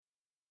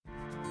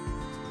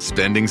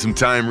Spending some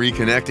time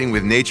reconnecting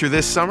with nature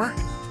this summer?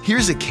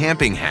 Here's a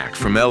camping hack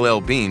from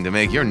LL Bean to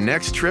make your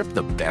next trip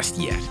the best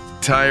yet.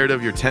 Tired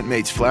of your tent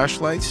mate's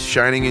flashlights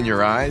shining in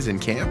your eyes in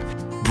camp?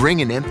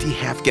 Bring an empty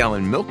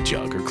half-gallon milk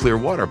jug or clear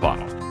water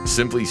bottle.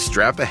 Simply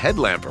strap a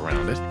headlamp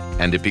around it,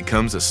 and it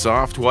becomes a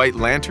soft white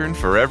lantern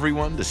for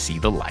everyone to see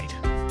the light.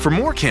 For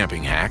more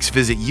camping hacks,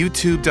 visit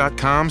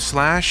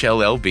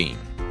youtube.com/LLbean.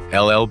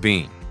 LL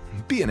Bean.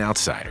 Be an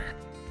outsider.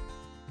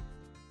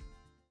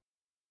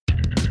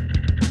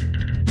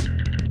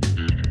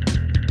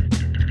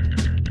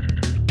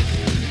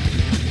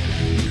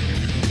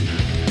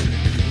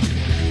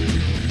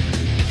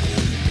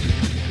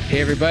 Hey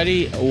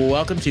everybody,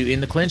 welcome to In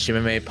the Clinch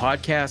MMA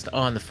podcast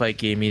on the Fight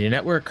Game Media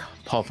Network.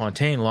 Paul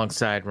Fontaine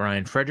alongside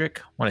Ryan Frederick.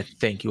 I want to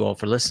thank you all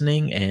for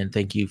listening and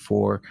thank you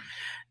for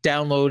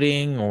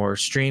downloading or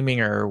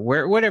streaming or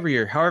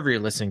however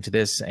you're listening to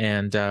this.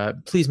 And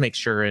please make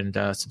sure and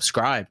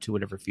subscribe to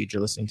whatever feed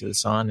you're listening to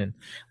this on and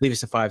leave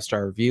us a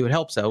 5-star review. It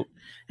helps out.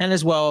 And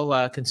as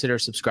well, consider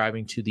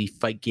subscribing to the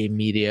Fight Game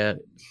Media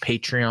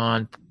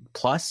Patreon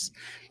Plus.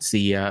 It's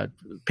the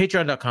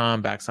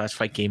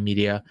patreon.com/Fight Game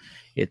Media.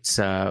 It's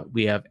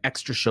we have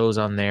extra shows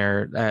on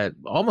there,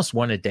 almost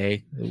one a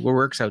day. It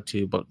works out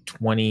to about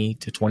 20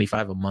 to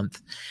 25 a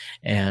month,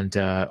 and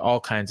all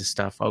kinds of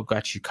stuff. I've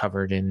got you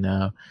covered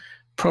in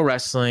pro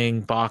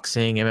wrestling,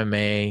 boxing,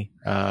 MMA,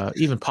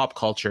 even pop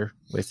culture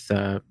with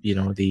the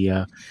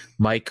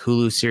Mike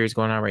Hulu series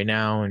going on right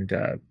now, and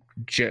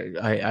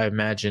I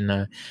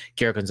imagine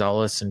Garrett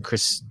Gonzalez and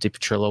Chris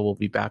DiPetrillo will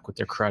be back with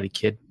their Karate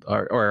Kid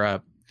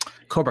or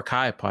Cobra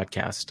Kai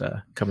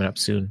podcast coming up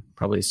soon,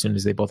 probably as soon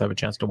as they both have a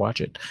chance to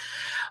watch it.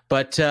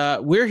 But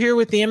we're here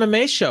with the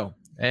MMA show.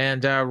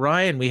 And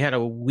Ryan, we had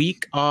a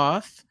week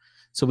off,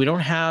 so we don't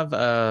have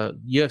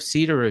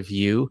UFC to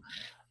review.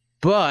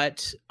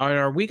 But on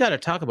our We Gotta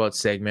Talk About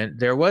segment,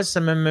 there was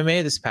some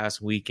MMA this past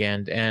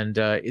weekend. And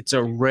it's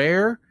a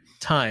rare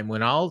time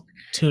when I'll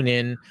tune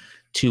in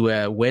to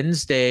a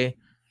Wednesday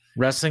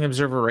Wrestling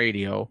Observer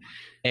Radio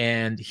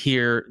and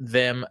hear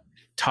them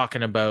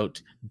talking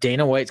about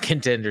Dana White's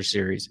Contender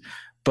Series.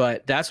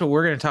 But that's what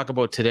we're going to talk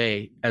about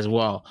today as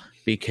well,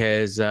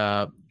 because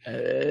the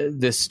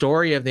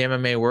story of the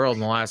MMA world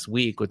in the last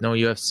week with no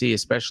UFC,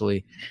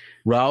 especially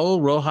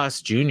Raul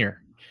Rojas Jr.,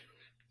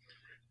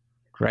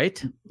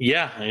 right?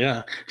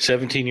 Yeah.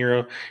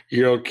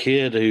 17-year-old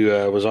kid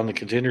who was on the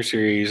Contender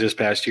Series this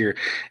past year.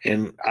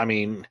 And, I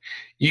mean,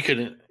 you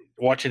couldn't –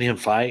 watching him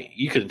fight,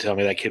 you couldn't tell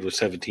me that kid was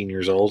 17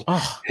 years old.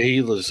 Oh.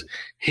 He was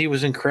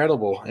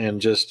incredible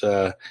and just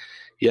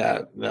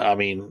yeah, I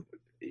mean,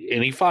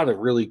 and he fought a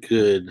really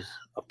good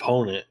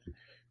opponent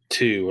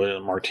too,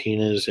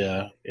 Martinez,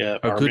 Gutierrez,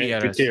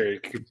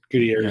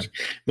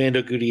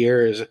 Mando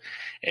Gutierrez,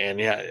 and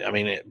yeah, I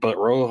mean, but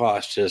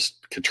Rojas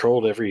just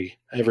controlled every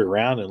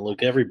round and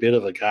looked every bit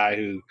of a guy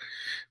who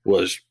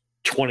was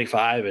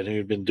 25 and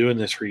who'd been doing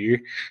this for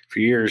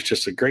years.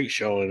 Just a great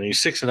show, and he's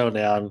 6-0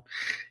 now. And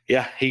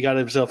yeah, he got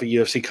himself a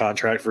UFC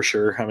contract for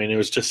sure. I mean, it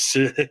was just,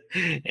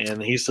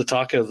 and he's the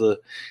talk of the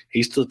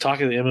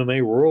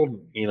MMA world,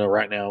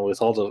 right now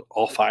with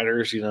all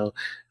fighters,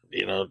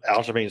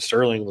 Aljamain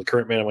Sterling, the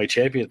current bantamweight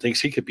champion,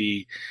 thinks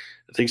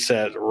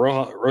that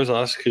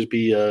Rojas could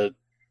be a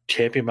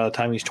champion by the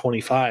time he's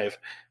 25.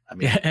 I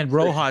mean, and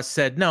Rojas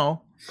said,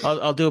 no,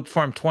 I'll do it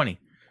before I'm 20.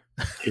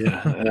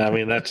 Yeah. I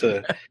mean, it's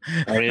a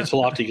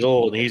lofty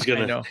goal, and he's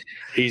gonna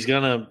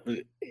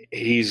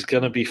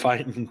be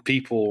fighting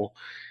people,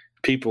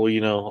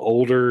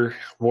 older,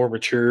 more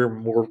mature,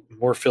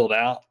 more filled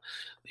out,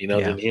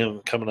 than him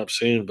coming up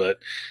soon. But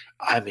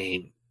I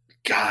mean,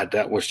 God,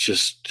 it was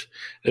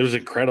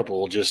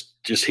incredible. Just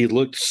he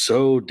looked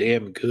so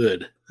damn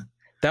good.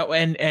 That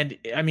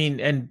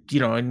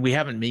and we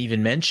haven't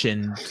even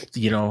mentioned,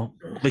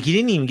 like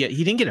he didn't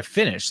get a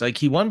finish. Like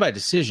he won by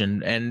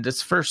decision, and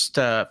this first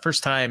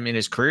time in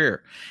his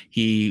career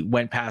he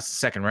went past the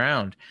second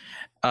round.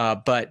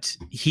 But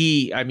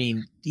he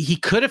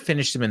could have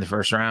finished him in the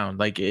first round.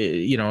 Like,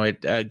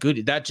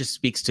 good. That just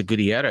speaks to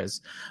Gutierrez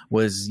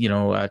was,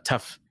 a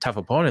tough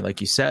opponent, like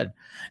you said.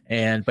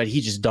 But he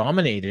just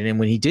dominated. And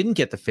when he didn't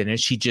get the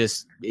finish, he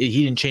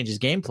didn't change his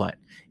game plan.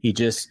 He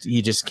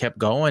just kept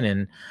going.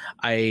 And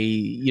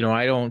I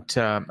don't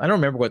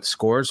remember what the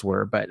scores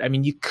were, but I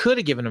mean, you could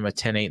have given him a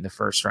 10-8 in the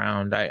first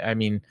round. I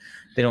mean,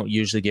 they don't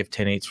usually give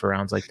 10-8s for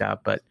rounds like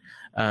that, but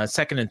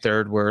second and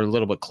third were a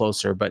little bit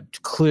closer,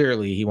 but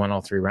clearly he won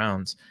all 3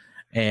 rounds.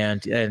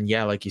 And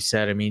yeah, like you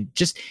said, I mean,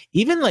 just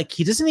even like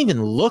he doesn't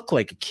even look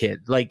like a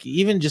kid, like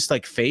even just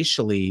like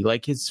facially,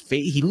 like his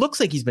face, he looks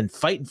like he's been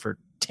fighting for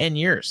 10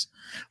 years.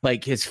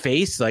 Like his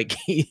face, like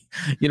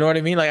you know what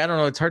I mean? Like, I don't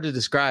know. It's hard to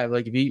describe.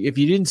 Like if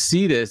you didn't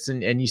see this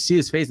and you see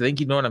his face, I think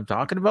you know what I'm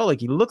talking about. Like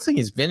he looks like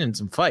he's been in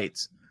some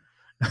fights.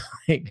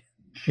 Like,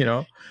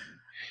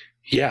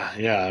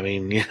 Yeah. I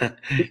mean,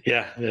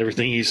 yeah.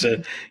 Everything he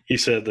said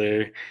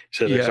there.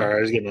 Sorry, I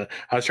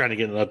was trying to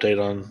get an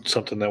update on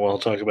something that we'll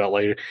talk about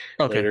later.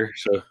 Okay.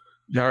 So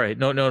All right,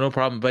 no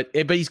problem. But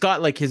he's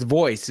got like his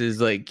voice is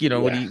like, you know,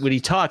 when he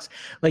talks,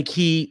 like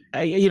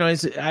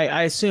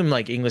I assume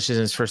like English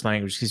isn't his first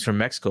language. He's from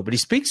Mexico, but he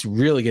speaks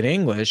really good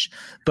English.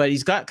 But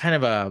he's got kind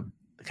of a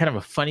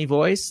funny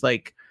voice,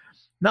 like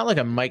not like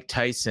a Mike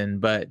Tyson,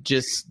 but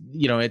just,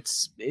 you know,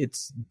 it's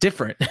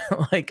different.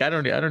 Like I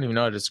don't even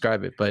know how to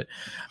describe it, but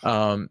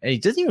and he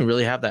doesn't even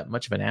really have that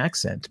much of an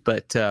accent,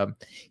 but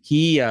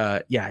he has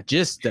that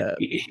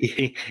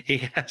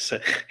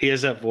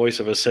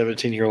voice of a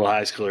 17-year-old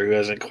high schooler who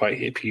hasn't quite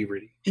hit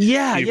puberty.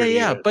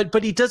 Yeah.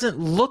 But he doesn't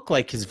look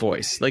like his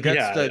voice. Like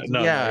that's I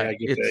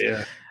get that,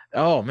 yeah.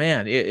 Oh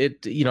man,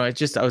 it you know, I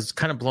was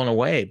kind of blown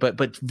away,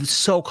 but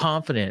so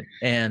confident,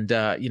 and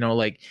you know,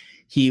 like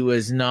he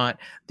was not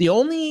the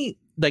only,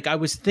 like I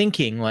was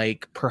thinking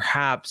like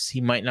perhaps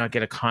he might not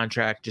get a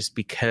contract just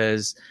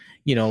because,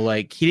 you know,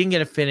 like he didn't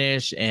get a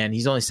finish and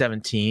he's only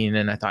 17,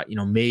 and I thought, you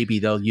know, maybe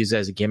they'll use it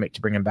as a gimmick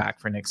to bring him back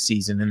for next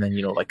season, and then,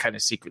 you know, like kind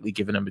of secretly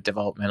giving him a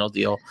developmental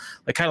deal,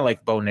 like kind of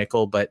like Bo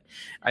Nickel. But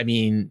I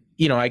mean,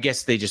 you know, I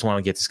guess they just want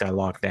to get this guy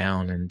locked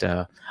down, and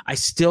I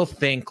still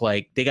think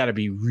like they got to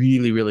be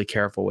really, really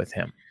careful with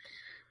him.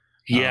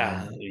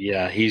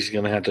 Yeah, he's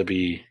gonna have to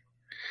be.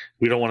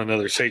 We don't want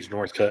another Sage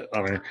Northcutt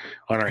on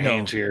our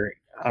hands here,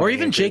 or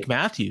even Jake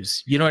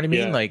Matthews. You know what I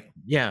mean?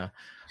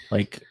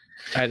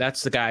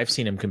 That's the guy I've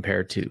seen him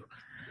compared to.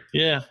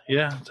 Yeah,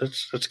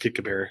 that's a good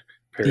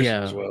comparison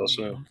as well.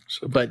 So,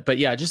 but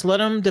yeah, just let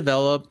him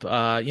develop.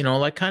 You know,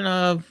 like kind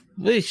of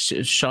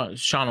Sean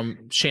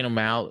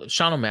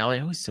O'Malley.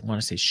 I always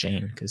want to say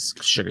Shane because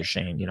Sugar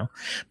Shane, you know.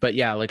 But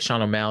yeah, like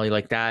Sean O'Malley,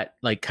 like that,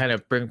 like kind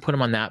of put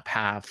him on that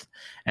path,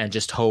 and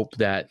just hope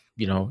that,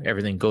 you know,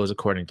 everything goes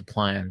according to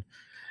plan.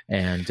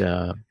 And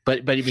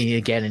but I mean,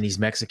 again, and he's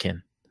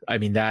Mexican. I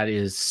mean, that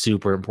is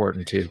super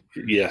important too.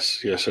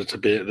 Yes, that's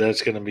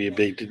going to be a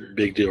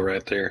big deal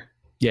right there.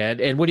 Yeah,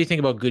 and what do you think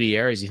about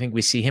Gutierrez? You think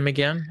we see him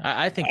again?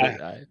 I think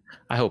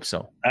I hope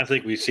so. I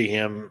think we see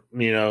him.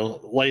 You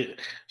know,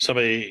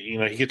 somebody. You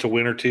know, he gets a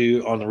win or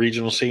two on the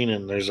regional scene,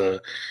 and there's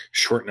a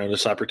short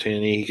notice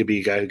opportunity. He could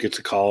be a guy who gets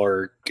a call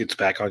or gets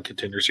back on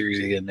Contender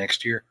Series again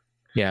next year.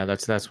 Yeah,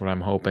 that's what I'm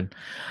hoping.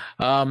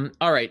 All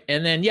right,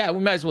 and then we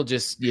might as well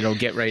just, you know,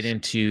 get right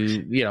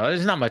into, you know,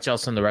 there's not much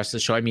else on the rest of the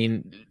show. I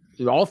mean,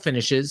 all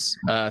finishes,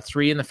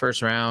 3 in the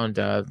first round,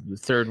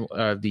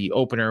 the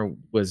opener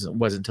was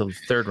until the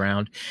third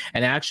round,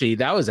 and actually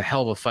that was a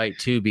hell of a fight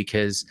too,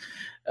 because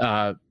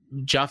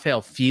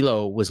Jafael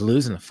Filo was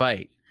losing the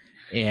fight,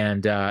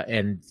 and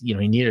you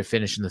know, he needed a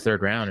finish in the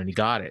third round, and he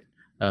got it.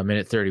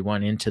 Minute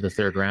 31 into the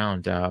third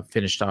round,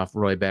 finished off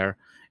Roybert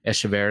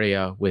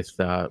Echeverria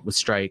with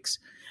strikes,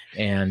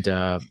 and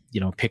you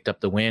know, picked up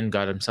the win,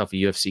 got himself a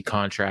UFC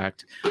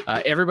contract.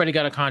 Everybody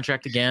got a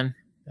contract again.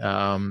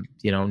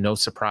 You know, no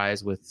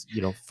surprise with,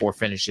 you know, 4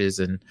 finishes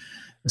and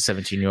a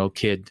 17-year-old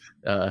kid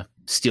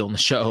stealing the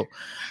show.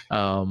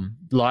 A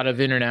lot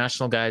of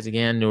international guys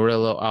again.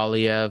 Nurullo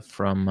Aliyev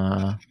from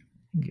I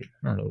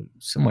don't know,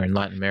 somewhere in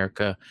Latin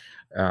America.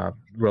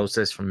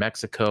 Rosas from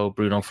Mexico.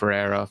 Bruno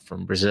Ferreira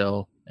from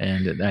Brazil.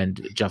 And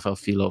Jafael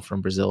Filo from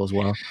Brazil as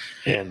well.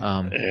 And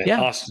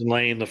Austin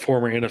Lane, the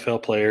former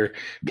NFL player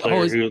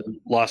who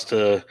lost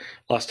to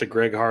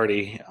Greg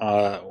Hardy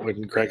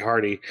when Greg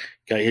Hardy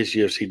got his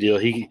UFC deal.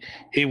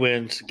 He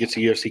wins, gets a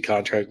UFC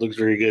contract, looks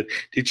very good.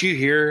 Did you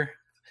hear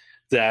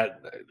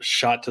that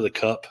shot to the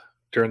cup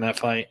during that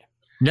fight?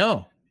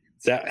 No.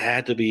 That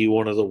had to be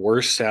one of the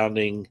worst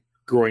sounding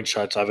groin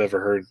shots I've ever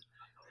heard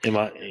in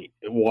my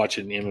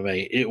watching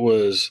MMA. It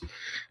was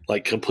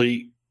like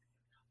complete,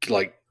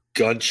 like,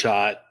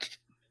 gunshot.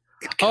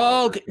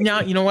 Oh, now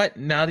you know what?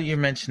 Now that you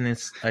mention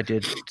this, I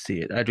did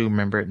see it. I do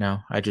remember it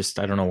now. I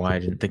don't know why I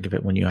didn't think of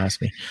it when you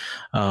asked me.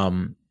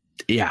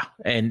 Yeah,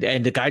 and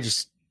the guy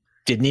just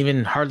didn't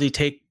even hardly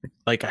take,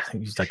 like, I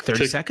think it was like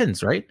 30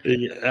 seconds, right?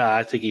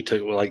 I think he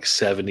took like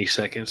 70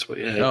 seconds. But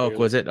yeah, oh,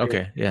 was it?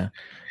 Okay, yeah.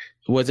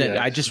 Wasn't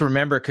I just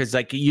remember because,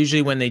 like,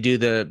 usually when they do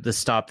the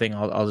stop thing,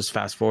 I'll just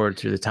fast forward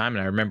through the time,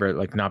 and I remember it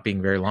like not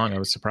being very long. I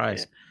was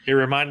surprised. It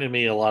reminded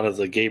me a lot of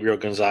the Gabriel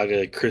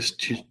Gonzaga, Chris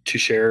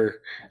Tuchscherer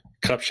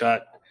cup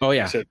shot. Oh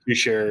yeah, except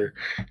Tuchscherer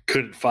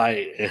couldn't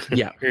fight.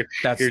 Yeah,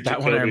 that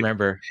one I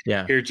remember.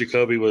 Yeah, here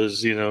Jacoby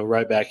was, you know,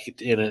 right back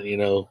in it, you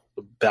know,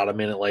 about a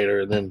minute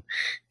later, and then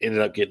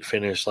ended up getting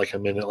finished like a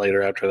minute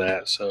later after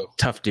that. So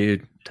tough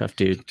dude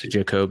to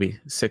Jacoby.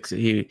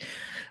 He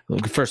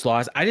first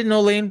loss. I didn't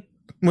know Lane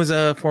was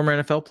a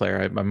former NFL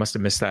player. I must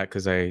have missed that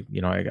because I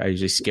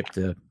usually skip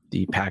the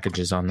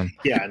packages on them.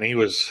 Yeah, and he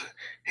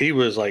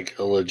was like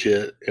a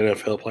legit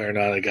NFL player,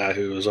 not a guy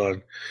who was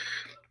on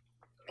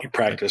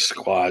practice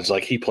squads.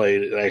 Like, he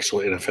played actual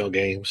NFL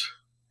games.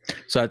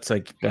 So that's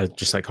like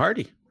just like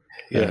Hardy.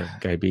 Yeah,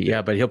 but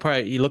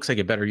he looks like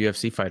a better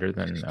UFC fighter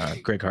than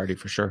Greg Hardy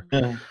for sure.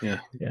 Yeah,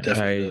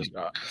 definitely.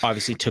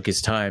 Obviously took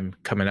his time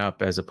coming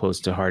up as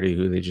opposed to Hardy,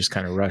 who they just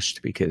kind of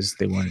rushed because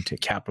they wanted to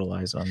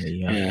capitalize on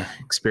the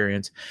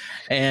experience.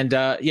 And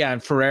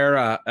and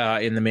Ferreira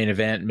in the main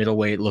event,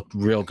 middleweight, looked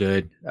real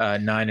good.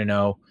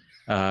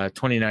 9-0,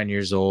 29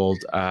 years old.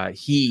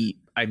 He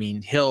I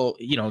mean,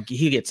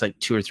 he gets like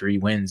 2 or 3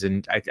 wins,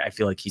 and I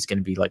feel like he's going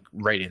to be like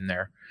right in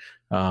there.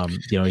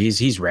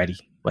 He's ready.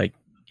 Like,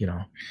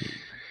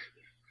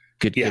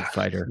 good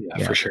fighter.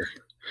 Yeah, for sure.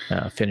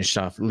 Finished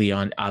off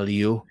Leon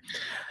Aliou.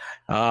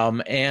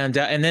 And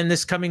then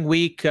this coming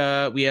week,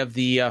 we have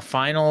the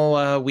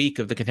final week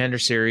of the Contender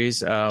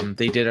Series.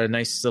 They did a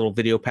nice little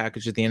video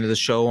package at the end of the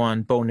show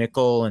on Bo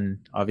Nickel, and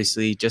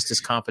obviously just as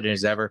confident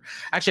as ever.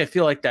 Actually, I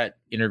feel like that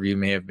interview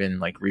may have been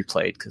like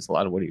replayed because a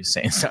lot of what he was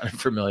saying sounded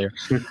familiar.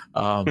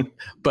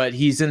 But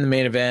he's in the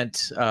main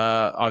event,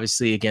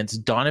 obviously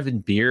against Donovan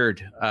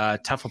Beard,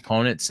 tough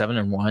opponent,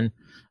 7-1.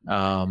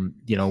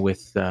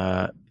 With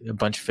a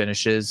bunch of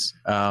finishes,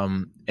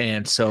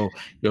 and so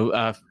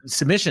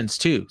submissions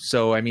too.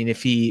 So I mean,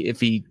 if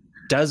he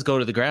does go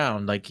to the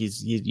ground, like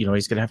he's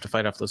gonna have to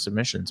fight off those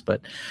submissions.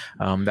 But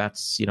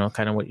that's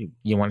kind of what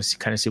you want to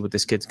kind of see what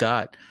this kid's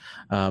got.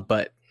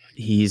 But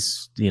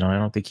he's I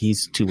don't think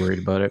he's too worried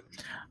about it.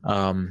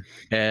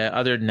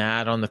 Other than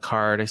that, on the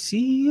card, I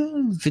see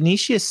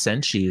Vinicius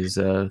Senshi is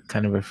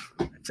kind of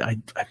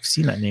I've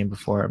seen that name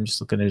before. I'm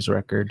just looking at his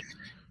record.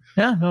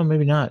 Yeah, no,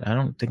 maybe not. I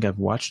don't think I've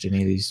watched any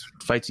of these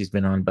fights he's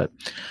been on, but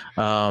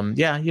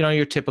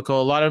your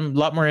typical, a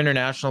lot more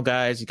international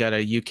guys. You got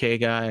a UK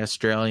guy,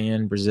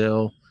 Australian,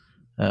 Brazil,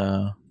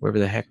 wherever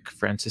the heck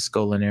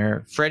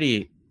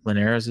Freddie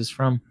Linares is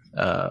from,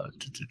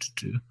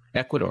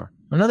 Ecuador,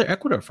 another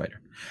Ecuador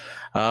fighter.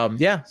 I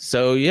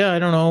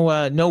don't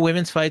know. No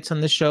women's fights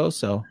on this show,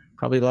 so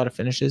probably a lot of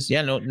finishes.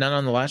 Yeah, no, none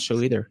on the last show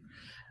either.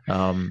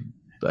 I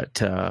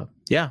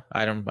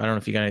don't know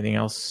if you got anything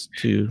else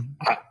to.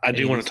 I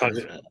do want to talk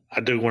a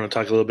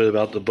little bit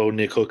about the Bo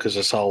Nickel because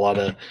I saw a lot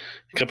of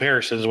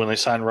comparisons when they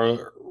signed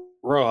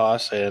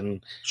Rojas,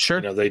 and sure,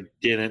 they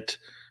didn't.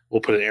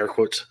 We'll put in air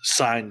quotes.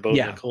 Sign Bo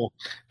Nickel.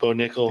 Bo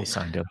Nickel. They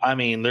signed him. I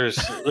mean, there's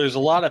a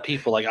lot of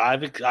people like I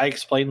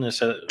explained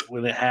this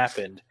when it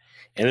happened,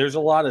 and there's a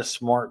lot of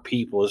smart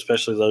people,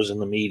 especially those in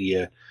the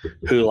media,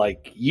 who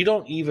like you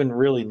don't even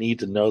really need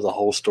to know the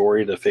whole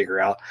story to figure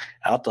out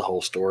the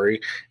whole story.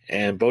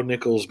 And Bo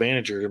Nickel's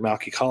manager,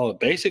 Malky Collett,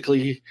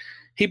 basically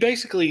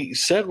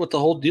said what the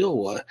whole deal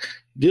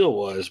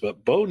was.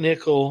 But Bo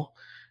Nickel,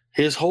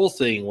 his whole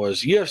thing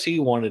was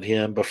UFC wanted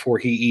him before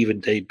he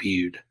even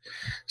debuted.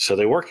 So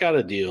they work out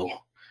a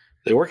deal.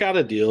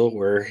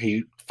 Where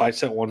he fights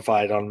that one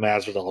fight on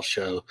Masvidal's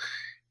show.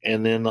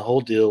 And then the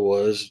whole deal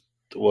was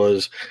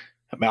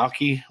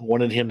Malky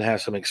wanted him to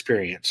have some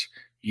experience.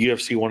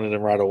 UFC wanted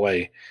him right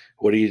away.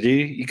 What do?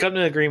 You come to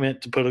an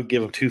agreement to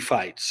give him 2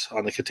 fights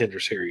on the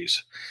Contender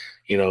Series,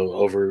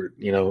 over,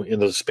 in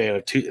the span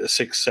of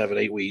 6, 7,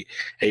 8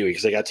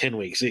 weeks. They got 10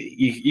 weeks.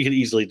 You could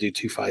easily do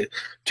 2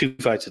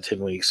 fights in 10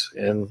 weeks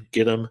and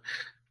get him,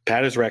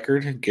 pad his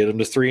record, get him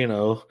to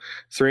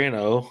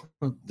 3-0.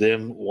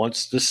 Then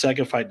once the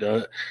second fight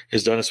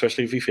is done,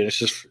 especially if he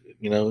finishes,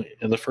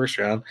 in the first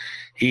round,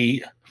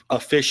 he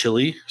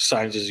officially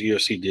signs his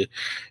UFC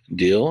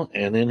deal,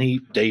 and then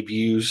he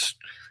debuts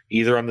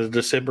either on the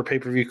December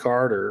pay-per-view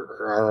card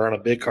or on a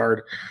big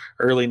card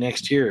early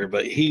next year.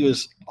 But he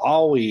was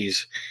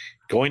always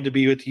going to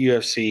be with the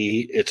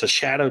UFC. It's a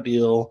shadow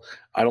deal.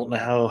 I don't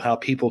know how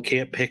people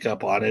can't pick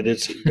up on it.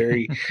 It's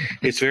very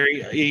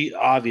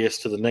obvious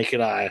to the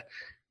naked eye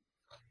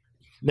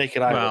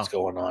Wow. What's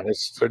going on.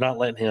 They're not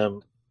letting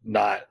him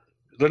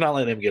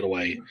get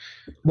away.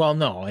 Well,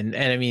 no, and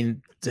I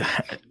mean,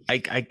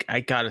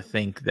 I gotta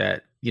think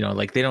that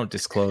they don't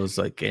disclose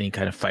like any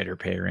kind of fighter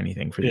pay or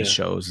anything for these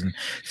shows, and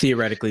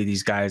theoretically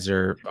these guys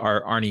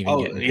aren't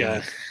even getting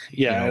paid.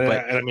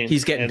 But I mean,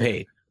 he's getting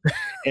paid,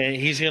 and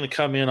he's going to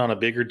come in on a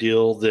bigger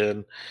deal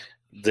than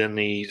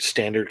the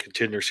standard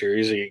Contender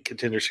Series. The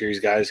Contender Series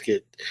guys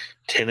get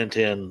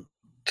 10-10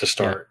 to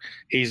start.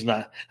 Yeah. He's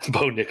not.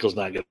 Bo Nickel's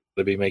not going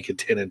to be making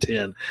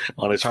 10-10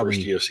 on his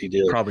first UFC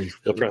deal. Probably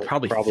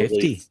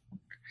 50.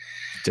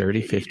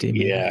 30, 50.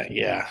 Maybe.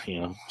 Yeah,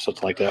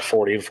 something like that,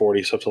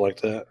 40-40, something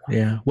like that.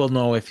 Yeah, we'll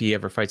know if he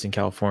ever fights in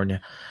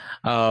California.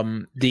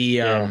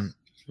 Speaking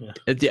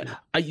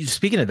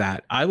of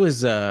that, I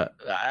was,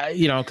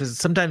 because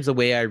sometimes the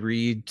way I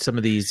read some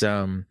of these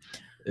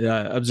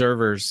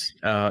observers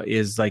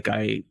is like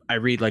I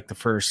read like the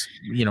first,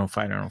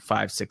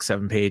 5, 6,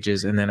 7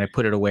 pages, and then I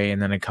put it away, and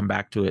then I come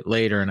back to it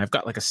later, and I've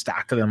got like a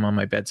stack of them on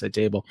my bedside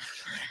table.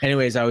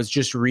 Anyways, I was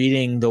just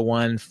reading the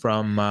one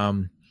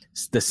from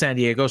the San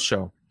Diego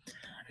show,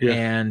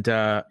 and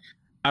I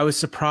was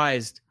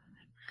surprised.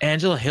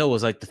 Angela Hill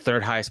was like the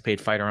 3rd highest paid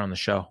fighter on the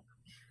show.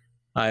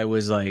 I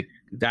was like,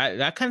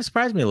 that kind of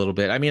surprised me a little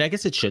bit. I mean, I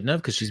guess it shouldn't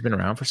have because she's been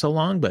around for so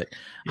long, but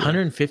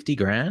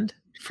 $150,000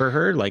 for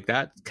her, like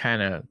that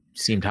kind of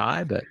seemed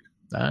high, but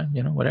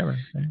whatever.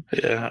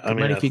 Yeah, I mean,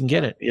 money if you can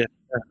get it. Yeah,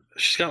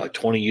 she's got like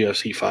 20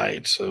 UFC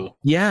fights, so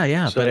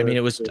yeah. But I mean,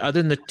 it was other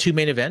than the 2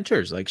 main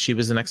eventers, like she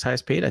was the next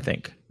highest paid, I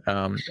think.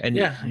 But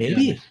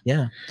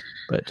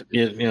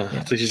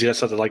I think she's got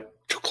something like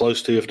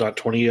close to, if not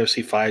 20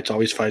 UFC fights.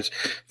 Always fights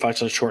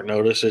on short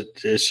notice.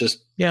 It's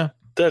just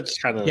that's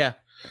kind of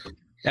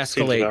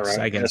escalates, right.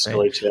 I guess.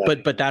 Escalates,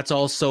 right? But that's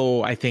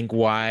also, I think,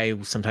 why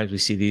sometimes we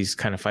see these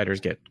kind of fighters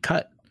get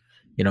cut.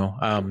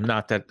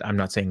 Not that I'm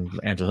not saying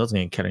Angela Hill's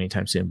going to get cut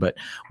anytime soon, but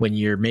when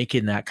you're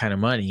making that kind of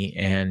money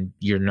and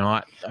you're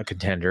not a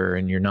contender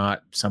and you're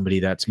not somebody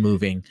that's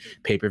moving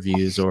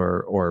pay-per-views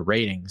or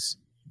ratings,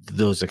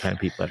 those are the kind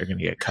of people that are going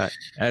to get cut,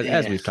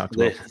 as we've talked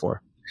about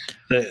before.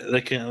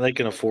 They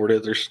can afford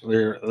it.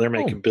 They're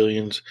making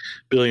billions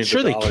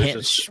sure of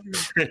dollars.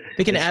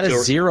 They can add a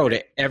zero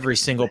to every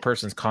single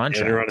person's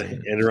contract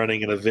and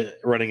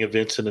running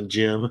events in a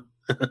gym.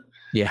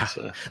 Yeah.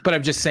 So. But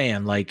I'm just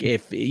saying, like,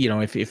 if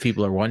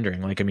people are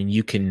wondering, like, I mean,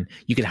 you can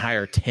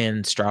hire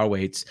 10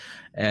 strawweights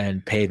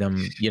and pay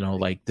them,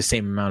 like the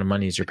same amount of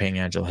money as you're paying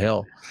Angela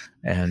Hill,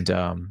 and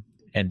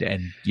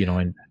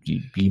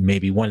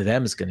maybe one of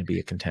them is going to be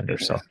a contender.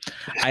 So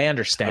I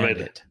understand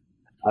it.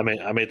 I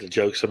made the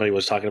joke. Somebody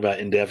was talking about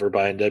Endeavor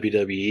buying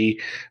WWE.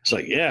 It's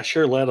like, yeah,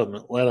 sure, let them,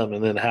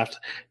 and then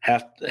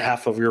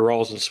half of your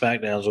Raws and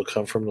SmackDowns will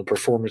come from the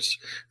performance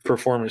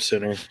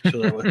center, so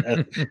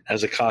that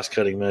as a cost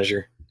cutting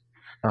measure.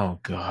 Oh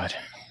God,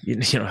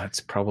 that's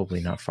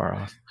probably not far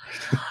off.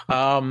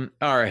 All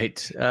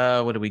right,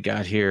 what do we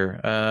got here?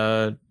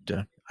 I'm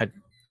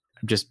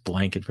just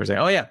blanking for a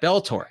second. Oh yeah,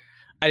 Bellator.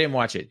 I didn't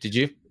watch it. Did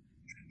you?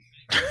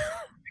 I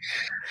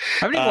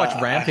haven't even watched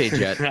Rampage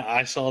yet.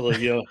 I saw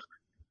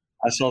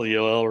the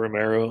Yoel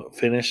Romero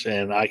finish,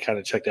 and I kind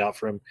of checked out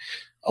from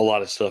a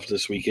lot of stuff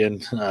this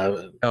weekend.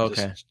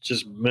 Okay.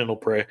 Just mental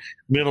break.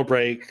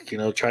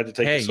 Tried to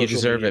take. Hey, you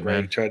deserve it,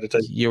 man.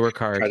 You work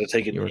hard.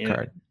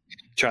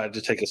 Tried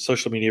to take a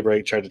social media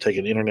break. Tried to take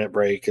an internet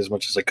break as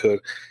much as I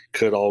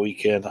could all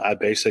weekend. I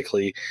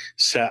basically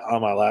sat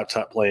on my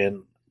laptop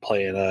playing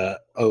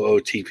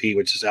OOTP,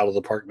 which is out of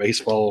the park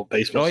baseball.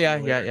 Oh yeah.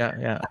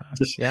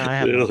 I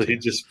have literally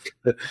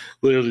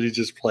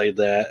just played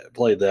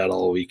that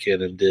all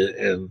weekend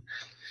and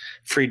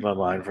freed my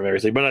mind from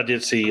everything. But I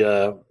did see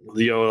the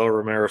Yoel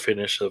Romero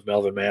finish of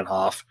Melvin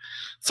Manhoff.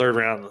 Third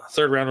round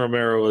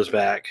Romero was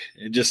back.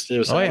 It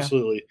was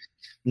absolutely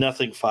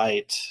nothing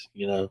fight,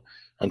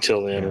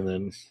 until then, and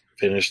then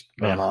finished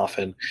Manhoff,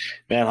 and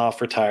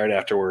Manhoff retired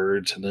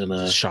afterwards, and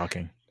then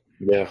shocking.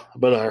 Yeah,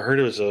 but I heard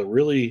it was a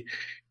really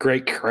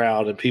great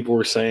crowd, and people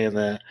were saying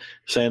that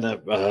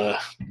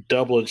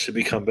Dublin should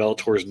become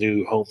Bellator's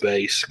new home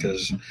base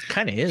because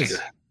kind of is.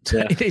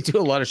 Yeah. They do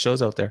a lot of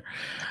shows out there.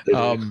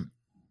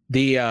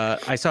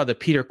 I saw the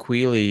Peter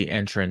Queeley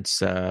entrance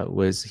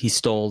he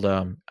stole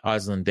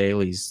Oslin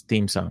Daly's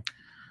theme song.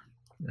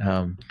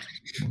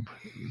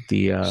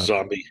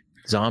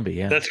 Zombie,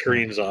 yeah. That's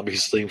Korean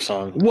Zombie's theme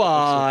song.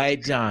 Why?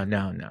 No.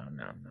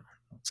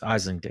 It's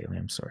Oslin Daly.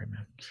 I'm sorry,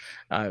 man.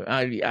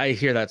 I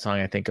hear that song,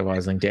 I think of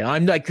Oslin Daly.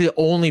 I'm like the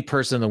only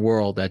person in the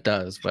world that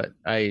does, but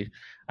I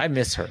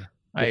miss her.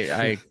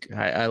 I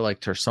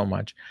liked her so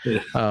much.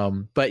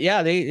 But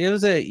yeah,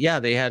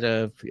 they had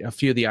a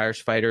few of the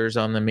Irish fighters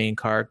on the main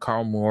card.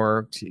 Carl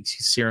Moore,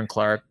 Ciaran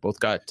Clark both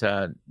got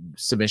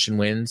submission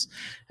wins,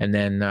 and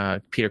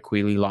then Peter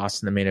Queeley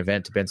lost in the main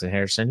event to Benson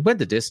Henderson. He went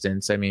the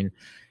distance. I mean,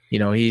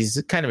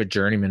 he's kind of a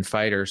journeyman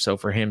fighter, so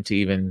for him to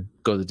even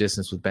go the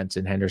distance with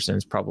Benson Henderson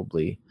is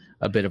probably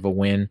a bit of a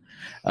win.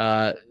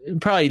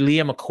 Probably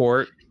Leah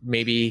McCourt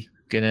maybe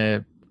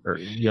has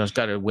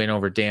got a win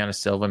over Deanna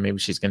Silva. Maybe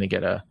she's gonna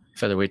get a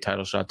featherweight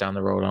title shot down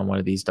the road on one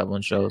of these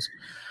Dublin shows.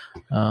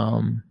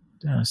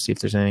 See if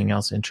there's anything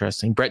else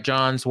interesting. Brett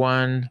Johns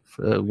won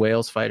for the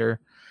Wales fighter.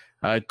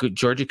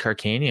 Georgie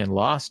Karkanian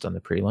lost on the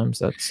prelims.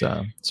 That's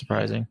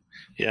surprising.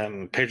 Yeah,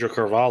 and Pedro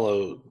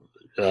Carvalho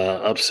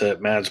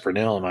upset Mads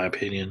Burnell, in my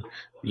opinion.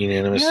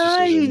 Unanimous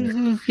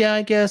decision. Yeah,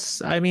 I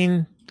guess. I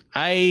mean,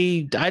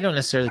 I don't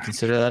necessarily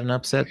consider that an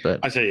upset, but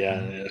I say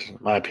it's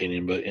my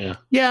opinion, but yeah.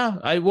 Yeah,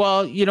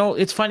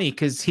 it's funny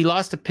because he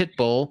lost to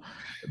Pitbull,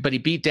 but he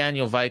beat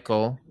Daniel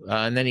Weichel,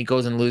 and then he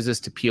goes and loses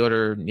to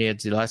Piotr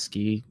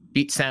Niedzielski,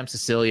 beat Sam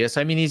Cecilius.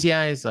 I mean,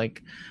 he's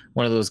like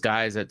one of those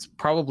guys that's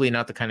probably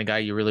not the kind of guy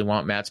you really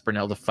want Mats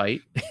Burnell to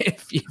fight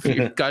if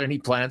you've got any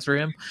plans for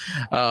him.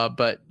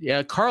 But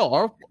yeah,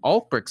 Carl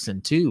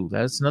Albrechtsen too.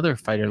 That's another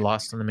fighter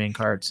lost on the main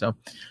card. So,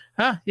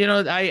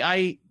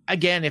 I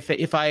again,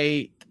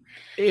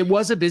 it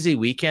was a busy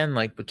weekend,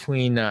 like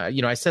between,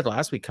 I said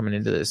last week coming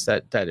into this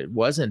that it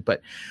wasn't,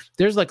 but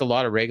there's like a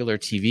lot of regular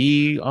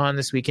TV on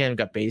this weekend. We've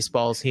got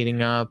baseballs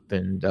heating up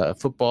and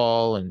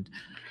football and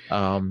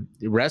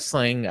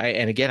wrestling.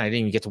 And again, I didn't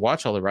even get to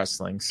watch all the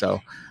wrestling.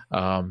 So,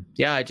 I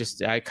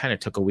kind of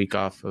took a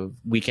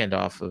weekend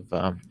off of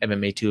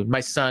MMA too.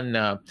 My son,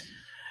 as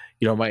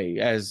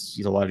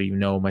a lot of you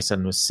know, my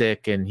son was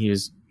sick and he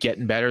was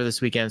getting better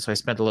this weekend. So I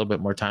spent a little bit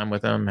more time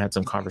with him, had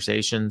some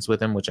conversations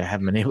with him, which I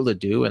haven't been able to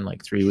do in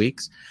like 3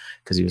 weeks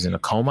because he was in a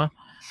coma.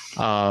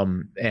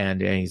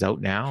 And he's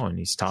out now and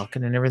he's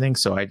talking and everything.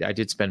 So I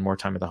did spend more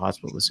time at the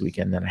hospital this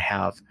weekend than I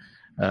have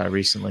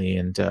recently.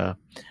 And, so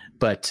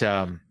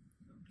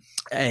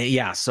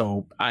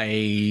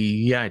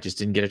I just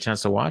didn't get a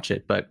chance to watch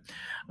it. But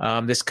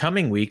this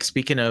coming week,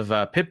 speaking of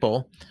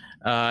Pitbull,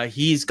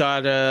 he's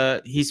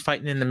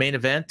fighting in the main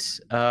event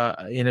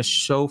in a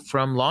show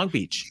from Long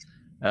Beach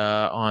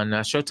on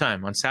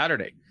Showtime on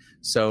Saturday.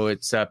 So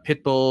it's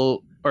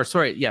Pitbull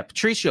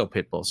Patricio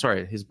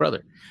Pitbull, his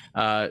brother,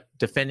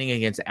 defending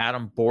against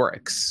Adam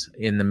Borix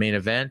in the main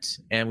event.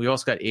 And we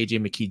also got AJ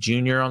McKee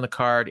Jr. on the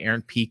card,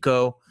 Aaron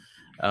Pico,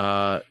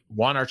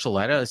 Juan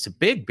Archuleta. It's a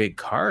big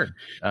card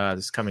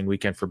this coming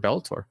weekend for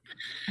Bellator.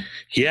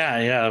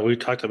 Yeah, we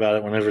talked about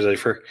it whenever they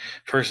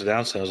first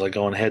announced it. I was like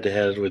going head to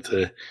head with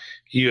the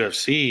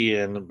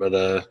UFC, but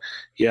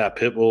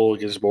Pitbull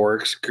against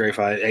Borix, great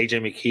fight.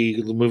 AJ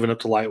McKee moving up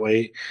to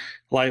lightweight,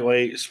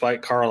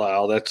 Spike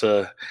Carlisle. That's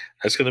going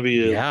to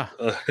be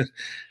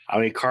I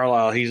mean,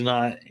 Carlisle, he's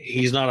not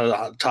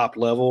a top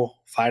level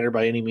fighter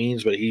by any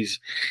means, but he's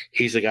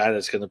the guy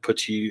that's going to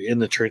put you in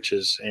the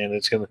trenches,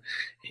 and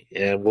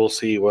we'll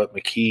see what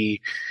McKee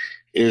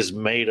is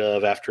made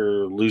of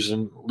after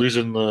losing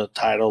the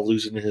title,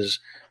 losing his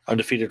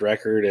undefeated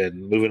record,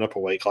 and moving up a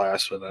weight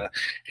class. And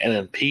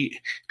then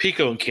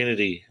Pico and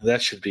Kennedy,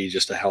 that should be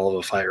just a hell of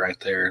a fight right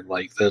there.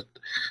 Like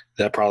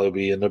that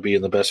probably end up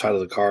being the best fight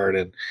of the card,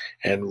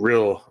 and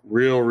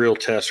real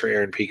test for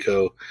Aaron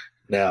Pico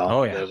now.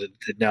 Oh yeah.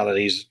 Now that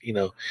he's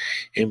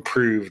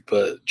improved,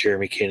 but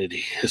Jeremy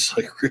Kennedy is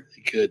like really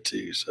good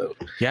too. So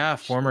yeah,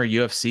 former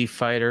UFC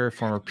fighter,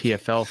 former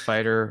PFL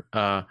fighter.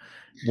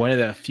 One of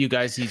the few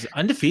guys he's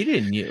undefeated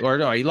in, he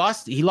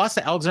lost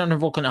to Alexander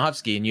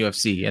Volkanovski in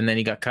UFC, and then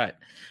he got cut.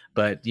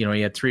 But he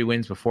had 3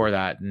 wins before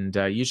that, and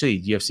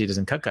usually UFC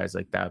doesn't cut guys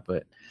like that.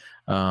 But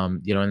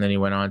and then he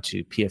went on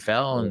to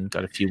PFL and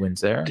got a few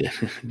wins there.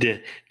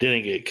 Didn't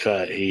get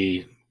cut.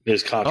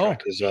 His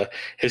contract was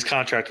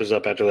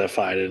up after that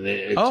fight, and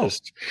it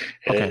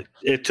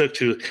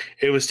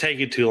was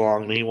taking too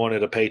long, and he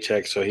wanted a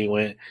paycheck, so he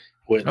went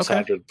and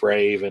signed with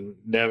Brave, and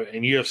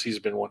UFC's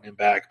been wanting him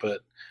back, but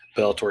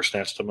Bellator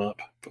snatched him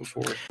up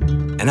before.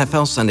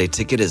 NFL Sunday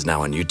Ticket is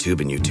now on YouTube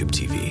and YouTube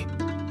TV,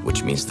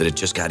 which means that it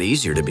just got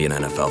easier to be an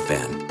NFL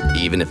fan,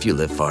 even if you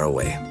live far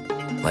away.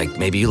 Like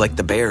maybe you like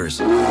the Bears,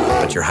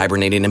 but you're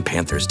hibernating in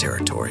Panthers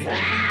territory.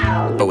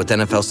 But with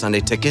NFL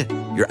Sunday Ticket,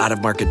 your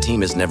out-of-market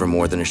team is never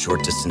more than a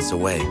short distance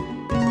away.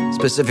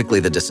 Specifically,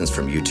 the distance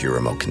from you to your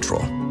remote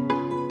control.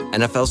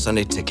 NFL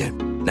Sunday Ticket,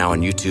 now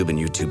on YouTube and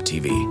YouTube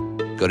TV.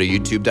 Go to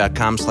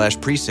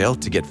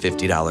youtube.com/presale to get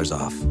 $50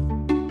 off.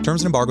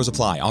 Terms and embargoes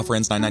apply. Offer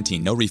ends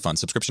 9/19. No refund.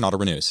 Subscription auto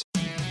renews.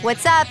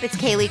 What's up? It's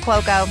Kaylee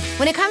Cuoco.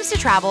 When it comes to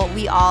travel,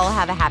 we all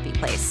have a happy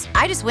place.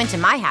 I just went to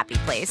my happy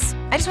place.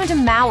 I just went to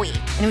Maui,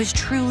 and it was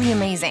truly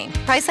amazing.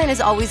 Priceline has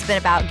always been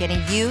about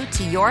getting you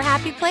to your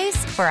happy place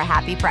for a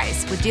happy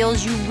price with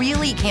deals you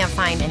really can't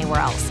find anywhere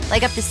else.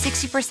 Like up to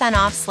 60%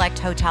 off select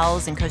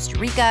hotels in Costa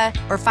Rica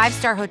or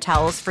 5-star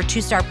hotels for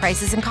 2-star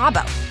prices in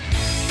Cabo.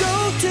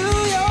 Go to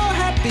your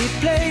happy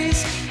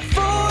place for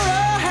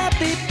a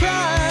happy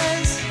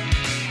price.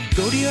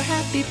 Go to your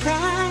happy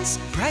price,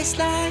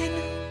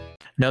 Priceline.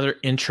 Another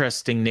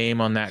interesting name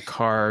on that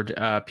card,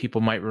 people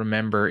might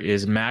remember,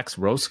 is Max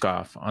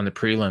Roskoff on the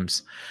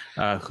prelims,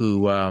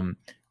 who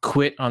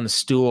quit on the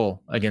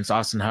stool against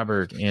Austin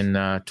Hubbard in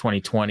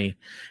 2020.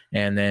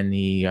 And then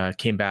he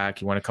came back.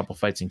 He won a couple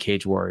fights in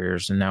Cage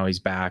Warriors, and now he's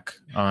back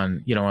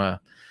on, a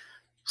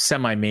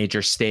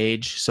semi-major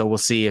stage. So we'll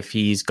see if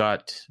he's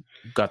got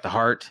the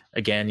heart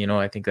again.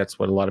 I think that's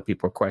what a lot of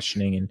people are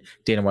questioning, and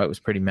Dana White was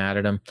pretty mad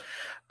at him.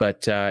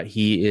 But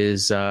he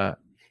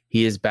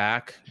is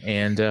back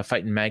and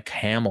fighting Mike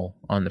Hamill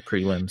on the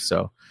prelims.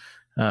 So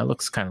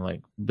looks kind of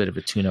like a bit of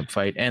a tune-up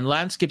fight. And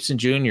Lance Gibson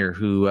Jr.,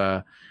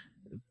 who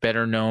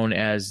better known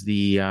as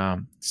the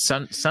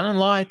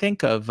son-in-law, I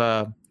think, of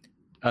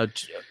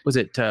was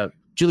it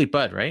Julie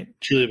Budd, right?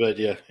 Julie Budd,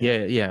 yeah.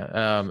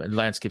 Yeah.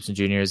 Lance Gibson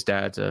Jr., his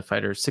dad's a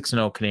fighter,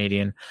 6-0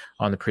 Canadian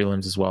on the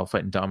prelims as well,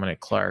 fighting Dominic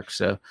Clark.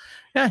 So,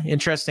 yeah,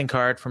 interesting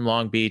card from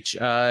Long Beach.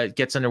 It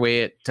gets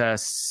underway at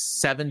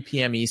 7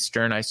 p.m.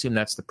 Eastern. I assume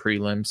that's the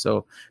prelim.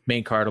 So,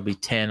 main card will be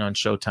 10 on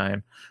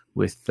Showtime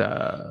with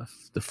the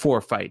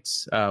 4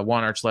 fights.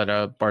 Juan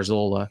Archuleta,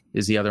 Barzola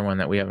is the other one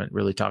that we haven't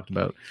really talked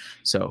about.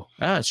 So,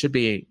 it should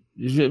be,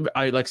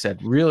 like I said,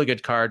 really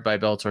good card by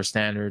Bellator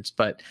standards.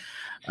 But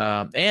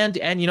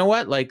and you know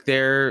what, like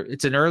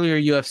it's an earlier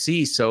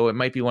UFC, so it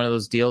might be one of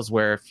those deals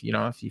where if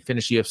you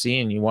finish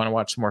UFC and you want to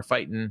watch some more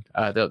fighting,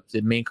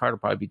 the main card will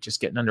probably be just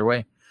getting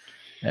underway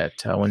at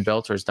when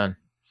Bellator's done.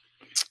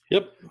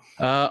 Yep.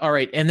 All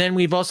right, and then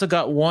we've also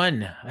got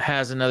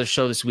has another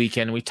show this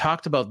weekend. We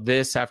talked about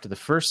this after the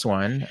first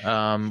one,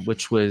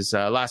 which was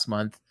last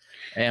month.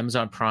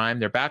 Amazon Prime.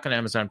 They're back on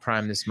Amazon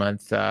Prime this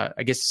month. I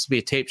guess this will be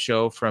a tape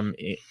show from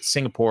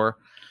Singapore.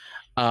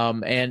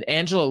 And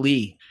Angela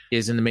Lee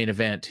is in the main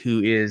event,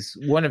 who is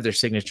one of their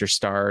signature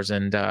stars.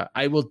 And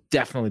I will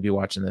definitely be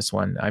watching this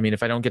one. I mean,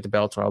 if I don't get the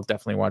Bellator, I'll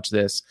definitely watch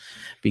this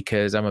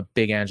because I'm a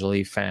big Angela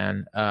Lee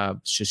fan.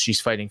 She's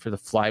fighting for the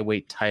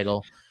flyweight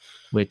title,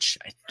 which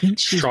I think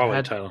she's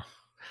strawweight title.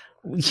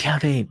 Yeah,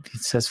 it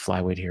says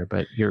flyweight here,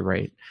 but you're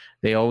right.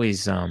 They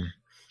always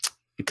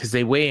because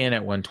they weigh in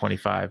at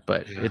 125,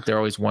 but they're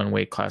always one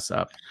weight class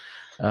up.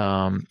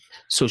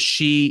 So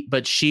she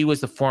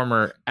was the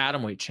former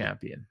atomweight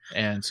champion,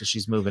 and so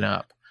she's moving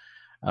up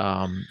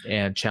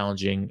and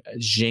challenging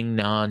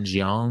Jingnan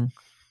Jiang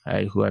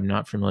who I'm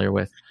not familiar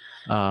with.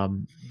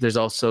 There's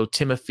also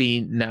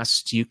Timothy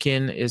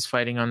Nastukin is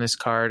fighting on this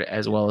card,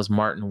 as well as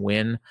Martin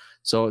Wynn.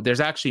 So there's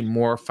actually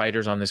more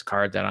fighters on this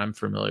card that I'm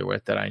familiar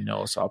with that I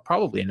know. So I'll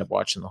probably end up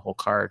watching the whole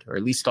card, or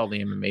at least all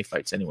the MMA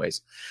fights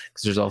anyways,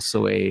 because there's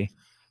also a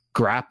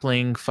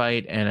grappling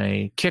fight and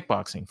a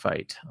kickboxing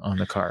fight on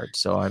the card.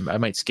 So I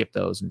might skip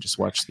those and just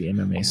watch the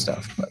MMA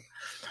stuff. But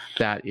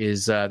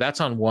that's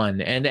on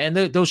one. And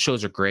those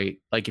shows are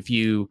great. Like if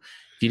you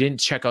didn't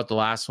check out the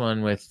last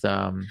one with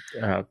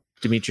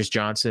Demetrius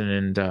Johnson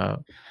and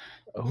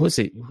who's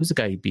the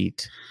guy he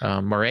beat?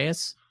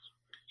 Moraes?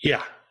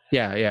 Yeah.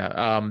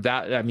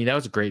 That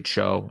was a great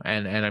show,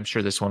 and I'm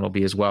sure this one will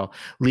be as well.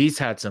 Lee's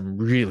had some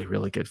really,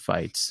 really good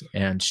fights,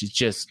 and she's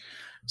just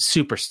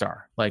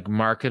superstar, like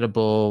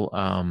marketable.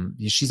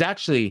 She's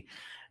actually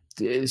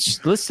she's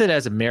listed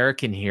as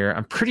American here.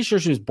 I'm pretty sure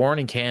she was born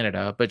in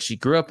Canada, but she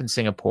grew up in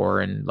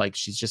Singapore, and like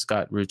she's just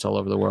got roots all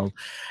over the world.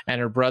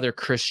 And her brother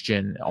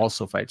Christian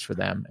also fights for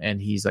them,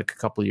 and he's like a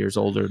couple years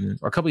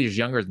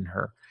younger than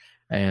her.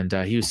 And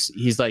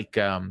he's like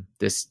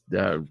this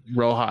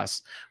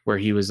Rojas, where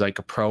he was like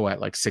a pro at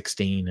like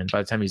 16, and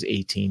by the time he was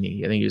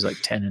 18, I think he was like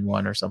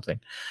 10-1 or something.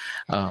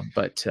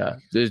 But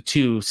the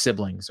two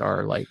siblings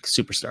are like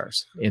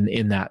superstars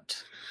in that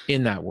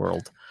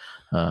world.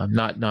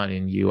 Not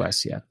in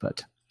U.S. yet,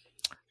 but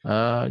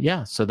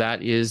so that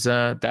is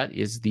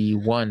the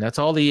one. That's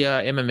all the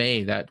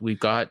MMA that we've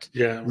got.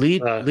 Yeah,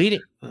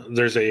 leading.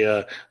 There's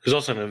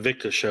also an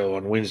Invicta show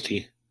on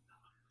Wednesday.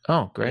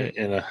 Oh, great!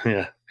 And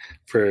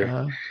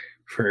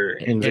for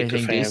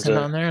Invicta fans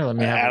on there. Let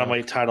me have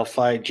atomweight title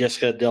fight: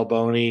 Jessica Del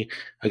Boni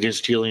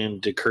against Jillian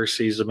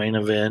DeCourcy is the main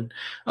event.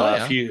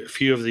 A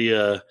few of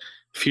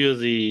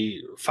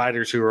the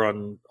fighters who are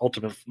on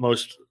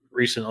most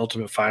recent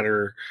Ultimate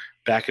Fighter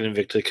back in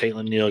Invicta: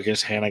 Caitlin Neal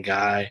against Hannah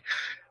Guy.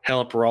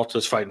 Helen Peralta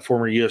is fighting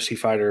former UFC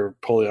fighter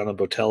Poliana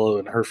Botello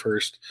in her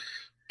first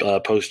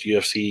post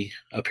UFC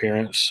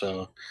appearance.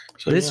 So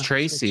Liz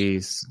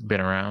Tracy's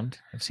been around.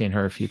 I've seen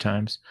her a few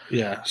times.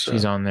 Yeah,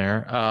 she's on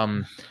there.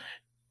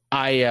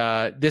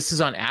 This is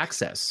on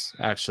Access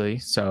actually,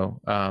 so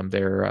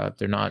they're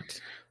not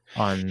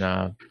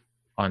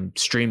on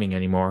streaming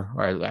anymore,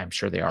 or I'm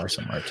sure they are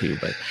somewhere too.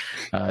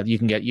 But you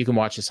can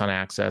watch this on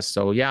Access.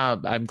 So yeah,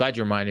 I'm glad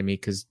you reminded me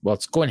because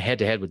it's going head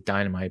to head with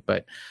Dynamite,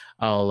 but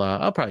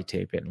I'll probably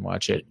tape it and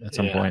watch it at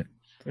some point.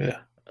 Yeah.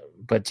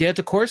 But yeah,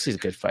 DeCourcy's a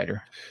good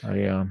fighter.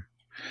 5-3.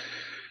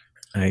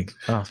 I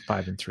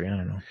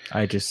don't know.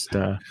 I just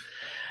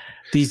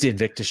these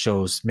Invicta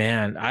shows,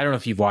 man. I don't know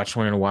if you've watched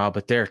one in a while,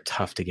 but they're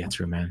tough to get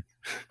through, man.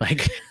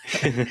 Like,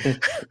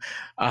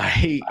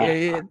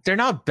 they're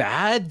not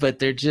bad, but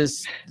they're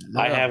just.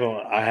 I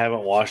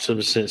haven't watched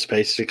them since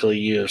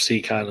basically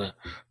UFC kind of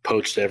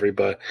poached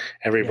everybody.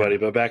 Yeah.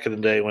 But back in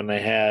the day when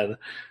they had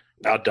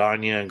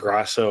Aldana and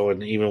Grasso,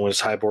 and even when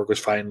Cyborg was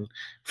fighting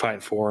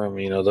for him,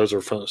 those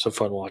were some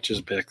fun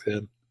watches back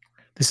then.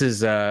 This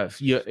is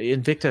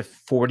Invicta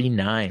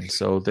 49,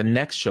 so the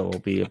next show will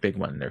be a big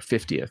one, their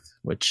 50th,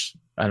 which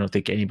I don't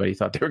think anybody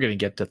thought they were going to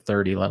get to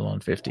 30, let alone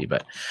 50,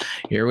 but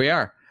here we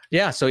are.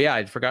 Yeah, so yeah,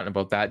 I'd forgotten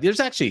about that. There's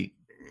actually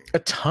a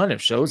ton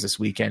of shows this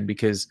weekend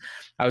because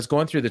I was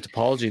going through the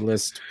topology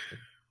list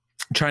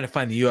trying to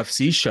find the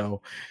UFC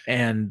show,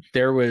 and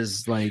there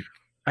was like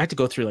I had to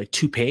go through like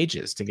 2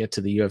 pages to get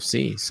to the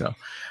UFC. So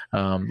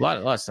a lot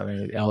of stuff,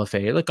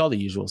 LFA, like all the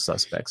usual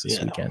suspects this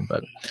weekend.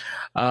 But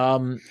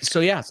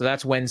so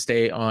that's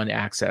Wednesday on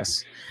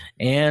Access.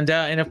 And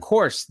of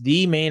course,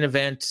 the main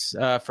event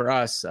for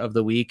us of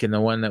the week, and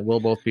the one that we'll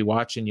both be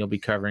watching, you'll be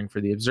covering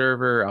for the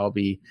Observer. I'll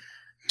be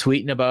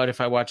tweeting about if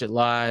I watch it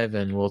live,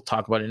 and we'll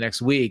talk about it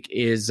next week,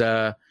 is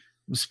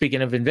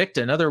speaking of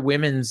Invicta, another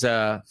women's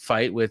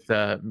fight with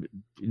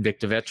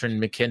Invicta veteran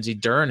Mackenzie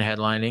Dern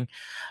headlining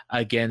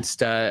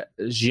against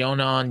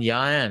Xiaonan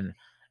Yan.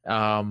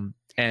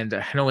 And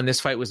I know when this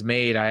fight was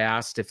made, I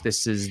asked if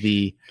this is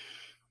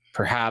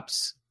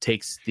perhaps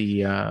takes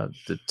the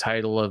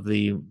title of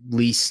the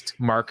least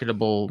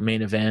marketable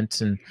main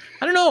event. And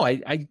I don't know.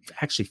 I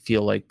actually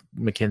feel like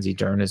Mackenzie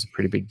Dern is a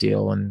pretty big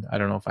deal. And I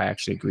don't know if I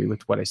actually agree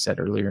with what I said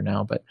earlier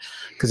now, but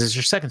because it's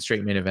her second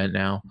straight main event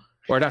now.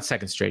 Or not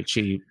second straight,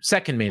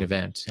 second main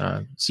event.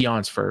 It's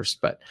Jan's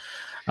first, but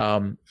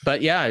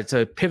yeah, it's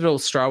a pivotal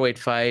strawweight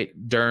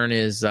fight. Dern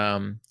is,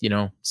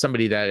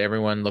 somebody that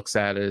everyone looks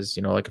at as,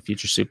 like a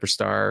future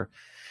superstar.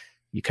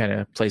 You kind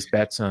of place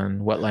bets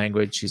on what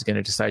language she's going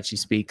to decide she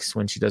speaks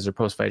when she does her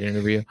post-fight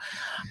interview.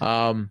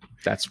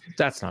 That's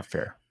not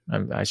fair.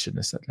 I shouldn't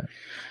have said that.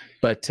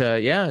 But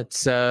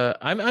it's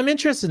I'm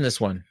interested in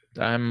this one.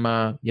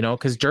 I'm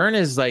because Dern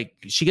is like,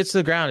 she gets to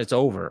the ground, it's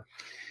over.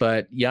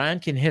 But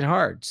Yan can hit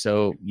hard.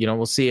 So,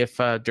 we'll see if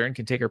Dern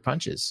can take her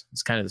punches.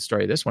 It's kind of the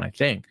story of this one, I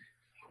think.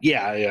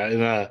 Yeah.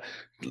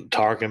 And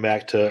talking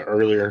back to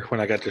earlier when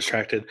I got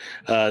distracted,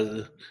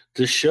 the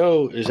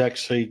show is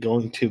actually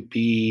going to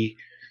be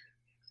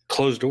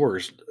closed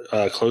doors,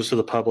 closed to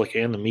the public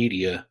and the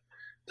media.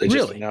 They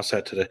just announced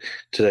that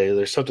today.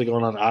 There's something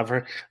going on.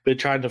 I've been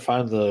trying to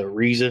find the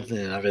reason,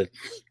 and I've been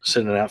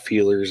sending out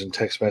feelers and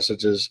text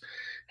messages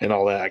and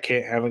all that.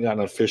 Haven't got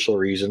an official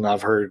reason.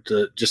 I've heard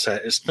just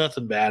that it's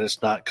nothing bad.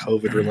 It's not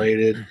COVID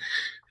related.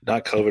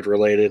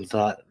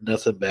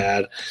 Nothing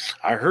bad.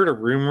 I heard a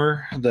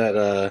rumor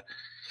that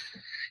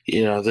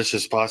this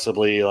is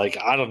possibly like,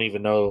 I don't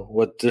even know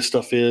what this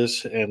stuff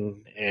is,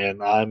 and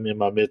I'm in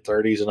my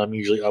mid-30s, and I'm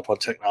usually up on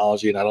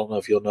technology, and I don't know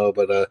if you'll know,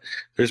 but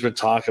there's been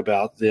talk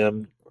about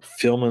them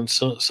filming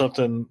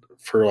something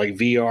for like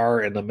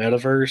VR and the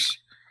metaverse.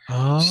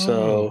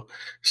 Oh.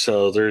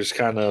 So there's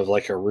kind of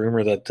like a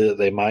rumor that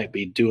they might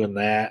be doing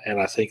that,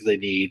 and I think they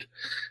need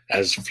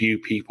as few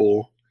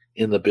people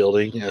in the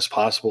building as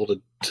possible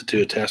to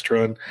do a test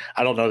run.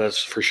 I don't know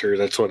that's for sure.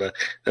 That's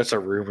a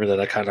rumor that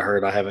I kind of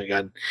heard. I haven't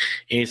gotten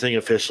anything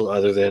official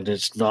other than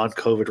it's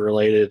non-COVID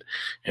related,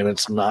 and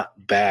it's not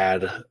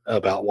bad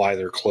about why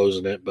they're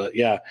closing it. But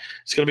yeah,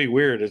 it's going to be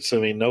weird.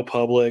 No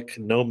public,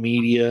 no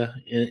media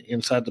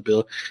inside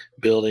the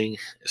building.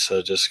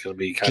 So just going to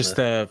be just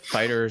the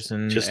fighters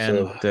and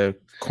the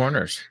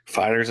corners,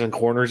 fighters and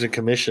corners and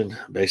commission,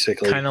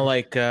 basically. Kind of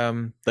like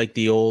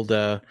the old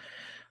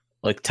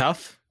like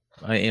Tough.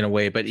 In a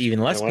way, but even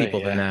less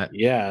people than that.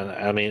 Yeah,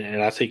 I mean,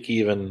 and I think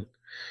even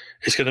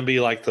it's going to be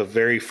like the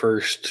very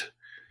first.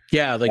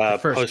 Yeah, like the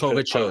first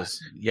COVID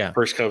shows. Yeah,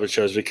 first COVID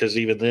shows, because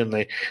even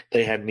then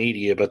they had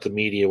media, but the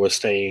media was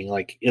staying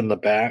like in the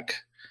back.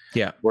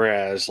 Yeah,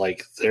 whereas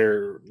like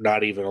they're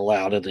not even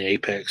allowed in the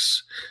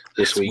Apex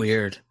this week.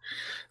 Weird.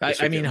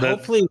 I mean,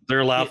 hopefully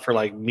they're allowed for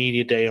like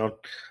media day on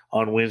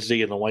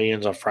Wednesday and the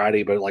weigh-ins on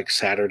Friday, but like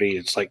Saturday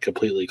it's like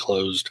completely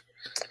closed.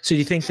 So do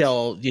you think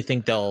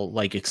they'll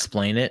like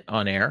explain it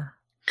on air?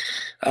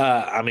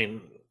 I mean,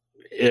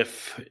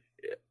 if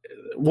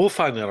we'll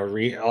find out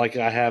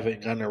I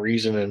haven't gotten a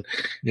reason, and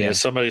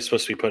somebody's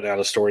supposed to be putting out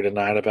a story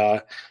tonight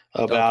about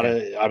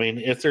it. I mean,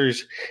 if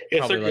there's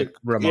like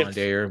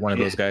Ramonde or one of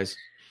those guys.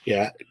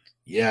 Yeah.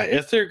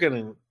 If there's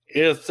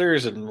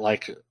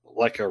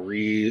like a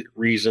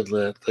reason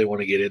that they want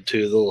to get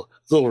into,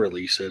 they'll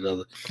release it.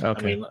 Okay. I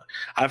mean,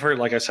 I've heard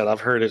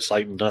it's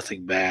like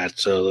nothing bad.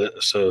 So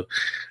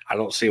I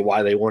don't see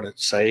why they wouldn't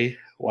say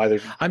why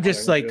they're. I'm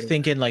just like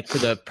thinking, like for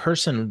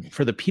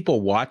the people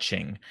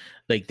watching,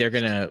 like they're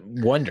gonna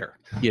wonder,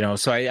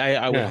 So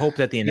I would hope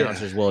that the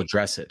announcers will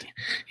address it.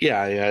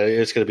 Yeah,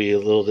 it's gonna be a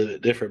little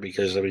bit different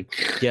because I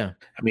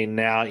mean,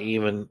 now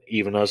even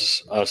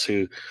us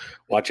who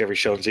watch every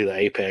show and see the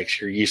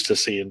Apex, you're used to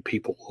seeing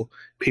people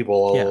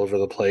all over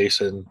the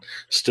place, and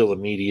still the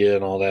media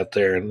and all that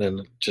there, and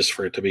then just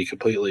for it to be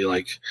completely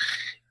like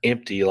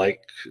empty,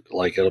 like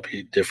it'll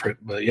be different.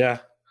 But yeah.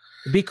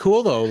 It'd be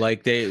cool though,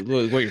 like what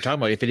you're talking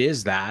about. If it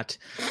is that,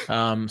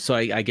 so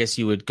I guess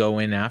you would go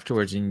in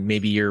afterwards, and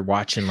maybe you're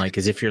watching like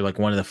as if you're like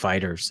one of the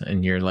fighters,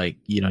 and you're like,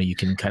 you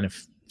can kind of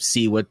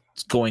see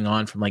what's going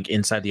on from like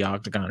inside the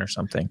octagon or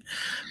something,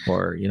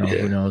 or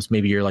who knows?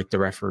 Maybe you're like the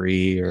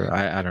referee, or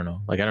I don't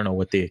know. Like I don't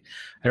know I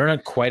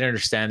don't quite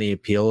understand the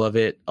appeal of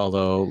it.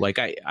 Although like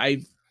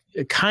I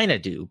kind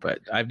of do,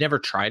 but I've never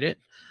tried it.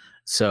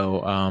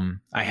 So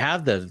I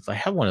have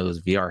one of those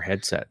VR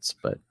headsets,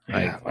 but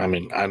I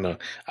mean I know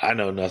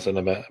nothing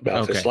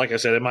about this. Like I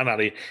said, it might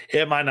not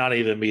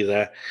even be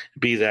that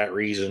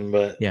reason,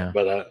 but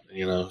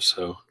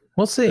so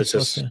we'll see.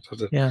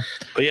 Yeah,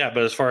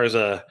 but as far as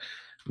a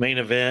main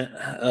event,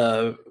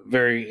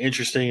 very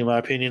interesting in my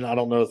opinion. I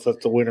don't know if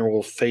the winner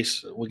will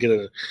get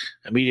an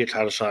immediate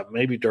title shot.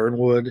 Maybe Dern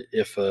would,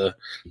 if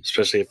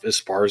especially if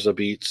Esparza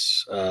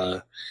beats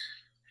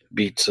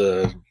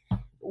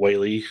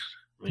Whaley.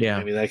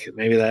 I mean,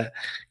 maybe that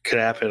could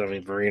happen. I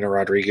mean, Marina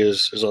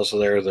Rodriguez is also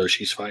there, though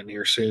she's fighting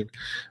here soon.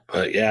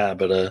 But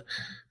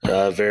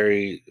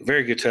very,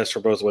 very good test for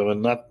both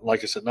women. Not,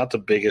 like I said, not the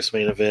biggest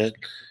main event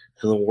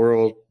in the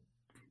world,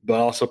 but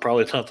also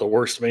probably not the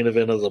worst main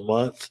event of the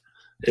month.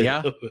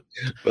 Yeah.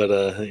 But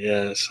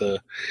so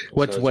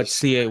what's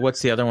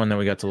the other one that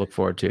we got to look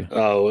forward to?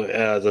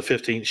 The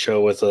 15th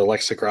show with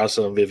Alexa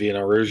Grasso and Vivian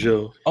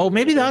Araujo. Oh,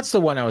 maybe that's the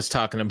one I was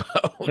talking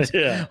about.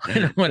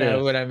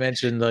 when I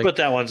mentioned like, but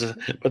that one's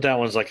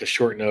like a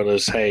short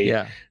notice.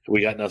 Hey,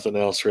 we got nothing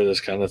else for this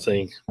kind of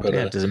thing. But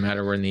it doesn't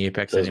matter. We're in the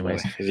Apex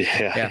anyways.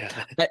 Yeah.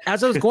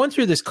 As I was going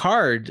through this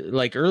card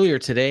like earlier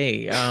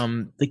today,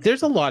 like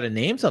there's a lot of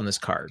names on this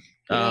card.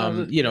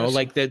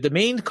 Like the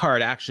main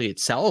card actually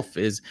itself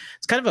it's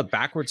kind of a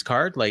backwards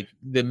card. Like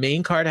the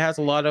main card has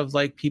a lot of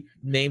like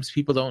names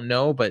people don't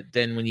know, but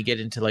then when you get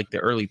into like the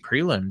early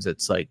prelims,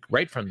 it's like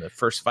right from the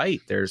first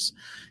fight, there's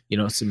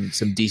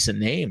some decent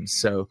names.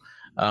 So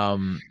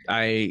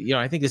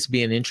I think this would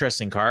be an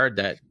interesting card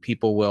that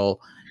people will,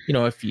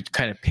 if you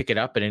kind of pick it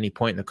up at any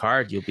point in the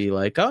card, you'll be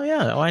like, oh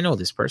yeah, I know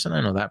this person,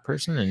 I know that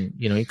person, and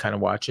you kind of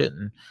watch it,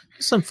 and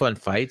some fun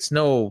fights.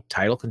 No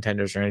title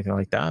contenders or anything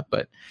like that,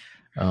 but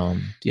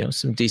some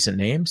decent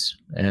names,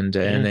 and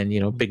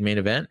then big main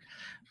event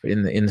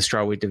in the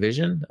strawweight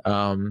division.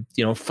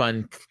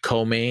 Fun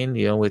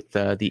co-main, with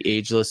the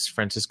ageless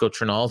Francisco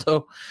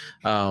Trinaldo.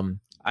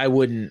 I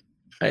wouldn't,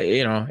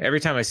 every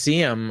time I see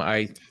him,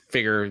 I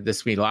figure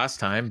this will be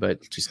last time,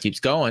 but just keeps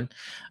going,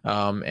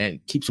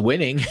 and keeps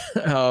winning.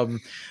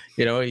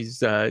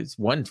 he's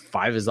won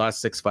 5 of his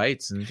last 6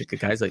 fights, and I think the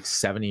guy's like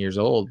 70 years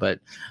old. But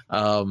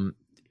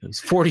he's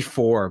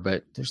 44.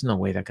 But there's no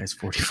way that guy's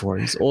 44.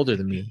 He's older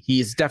than me. He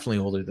is definitely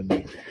older than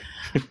me.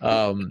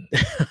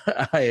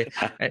 I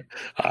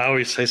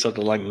always say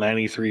something like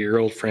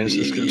 93-year-old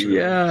Francisco.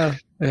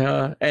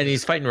 Yeah, and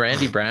he's fighting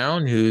Randy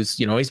Brown, who's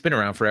he's been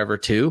around forever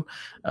too.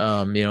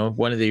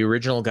 One of the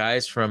original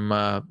guys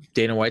from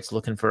Dana White's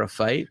Looking for a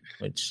Fight,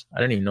 which I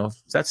don't even know if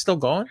that's still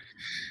going.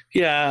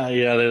 Yeah,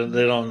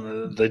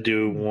 they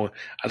do one,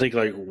 I think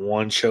like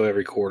one show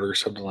every quarter or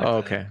something like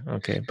that.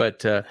 Okay,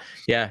 but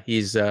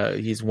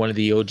he's one of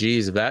the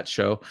OGs of that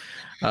show.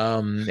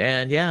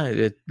 And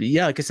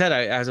like I said,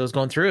 as I was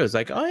going through, I was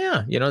like, oh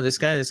yeah, this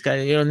guy,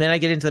 and then I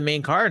get into the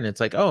main card, and it's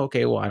like, oh,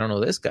 okay, well, I don't know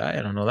this guy,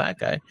 I don't know that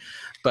guy,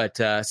 but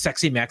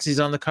Sexy Mexi's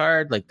on the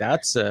card, like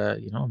that's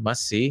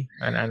must see,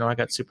 and I know I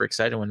got super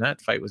excited when that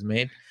fight was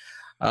made.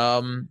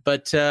 I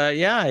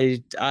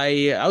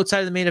outside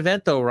of the main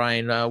event though,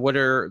 Ryan, what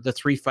are the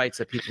 3 fights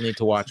that people need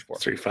to watch for?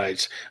 3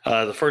 fights.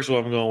 The first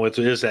one I'm going with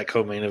is that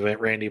co-main event,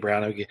 Randy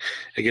Brown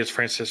against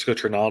Francisco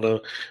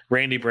Trinaldo.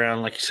 Randy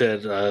Brown, like you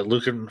said,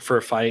 looking for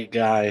a fight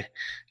guy.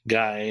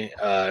 He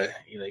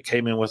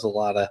came in with a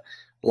lot of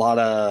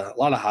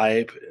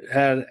hype.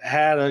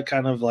 Had a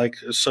kind of like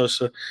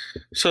so-so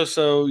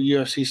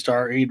UFC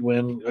start. He'd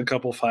win a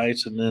couple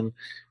fights and then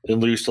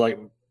lose to like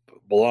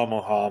Bilal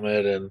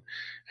Muhammad and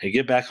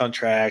get back on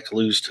track,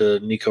 lose to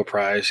Nico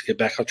Price, get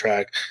back on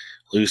track,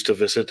 lose to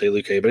Vicente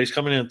Luque. But he's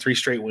coming in 3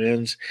 straight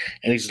wins,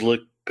 and he's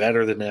looked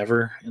better than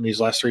ever in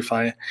these last three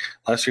fights,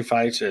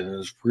 and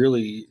is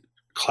really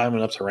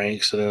climbing up the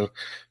ranks. And of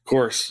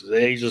course, the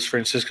ageless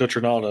Francisco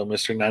Trinaldo,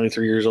 Mr.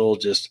 93 years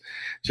old, just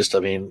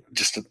an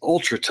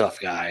ultra tough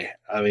guy.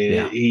 I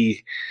mean,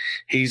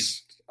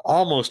 he's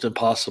almost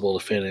impossible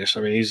to finish. I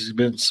mean, he's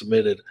been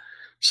submitted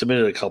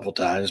a couple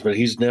times, but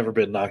he's never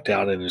been knocked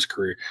out in his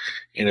career.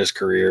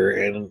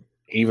 And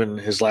even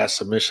his last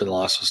submission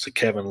loss was to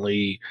Kevin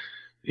Lee,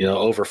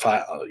 over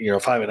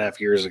 5.5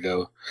 years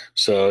ago.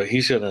 So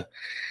he's gonna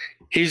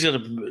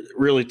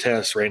really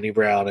test Randy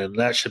Brown, and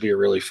that should be a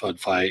really fun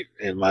fight,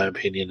 in my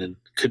opinion, and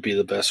could be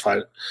the best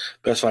fight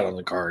on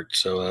the card.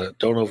 So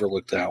don't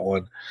overlook that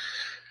one.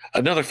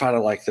 Another fight I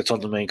like that's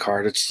on the main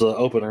card, it's the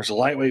opener. It's a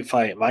lightweight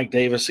fight. Mike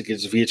Davis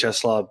against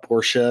Vyacheslav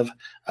Borshev.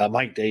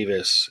 Mike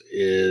Davis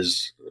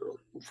is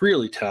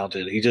really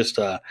talented.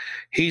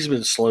 He's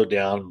been slowed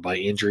down by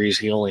injuries.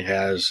 He only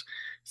has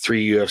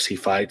 3 UFC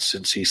fights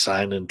since he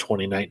signed in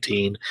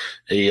 2019.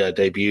 He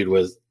debuted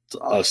with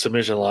a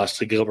submission loss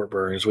to Gilbert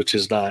Burns, which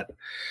is nothing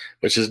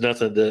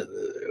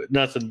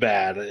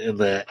bad in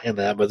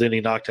that. But then he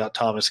knocked out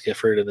Thomas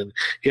Gifford, and then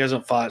he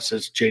hasn't fought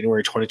since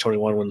January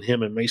 2021 when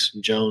him and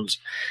Mason Jones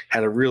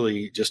had a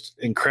really just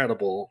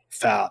incredible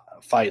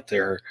fight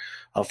there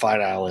on Fight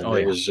Island.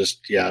 It was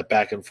just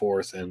back and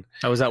forth, and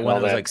was that one?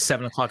 It was like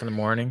 7:00 in the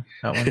morning.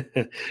 That one.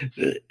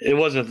 It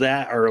wasn't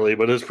that early,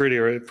 but it was pretty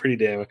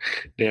damn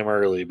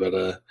early.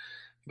 But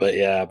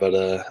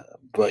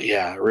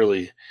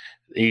really.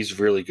 He's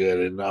really good,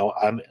 and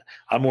I'm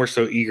more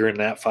so eager in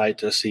that fight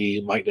to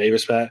see Mike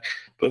Davis back.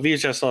 But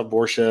Vyacheslav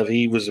Borshev,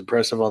 he was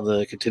impressive on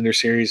the Contender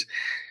Series.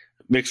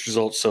 Mixed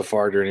results so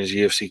far during his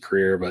UFC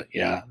career, but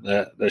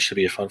that should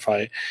be a fun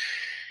fight.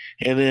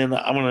 And then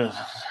I'm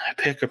gonna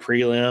pick a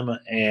prelim,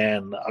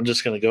 and I'm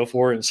just gonna go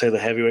for it and say the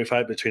heavyweight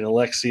fight between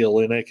Alexei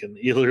Oleinik and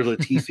Ilir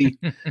Latifi.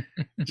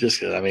 Just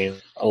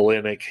because,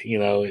 Oleinik,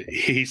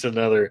 he's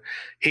another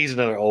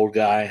old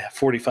guy,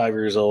 45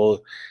 years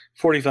old.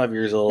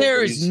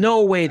 There is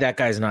no way that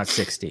guy's not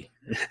 60.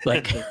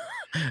 Like,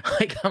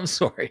 I'm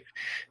sorry.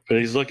 But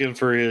he's looking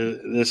for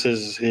this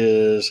is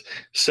his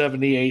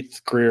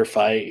 78th career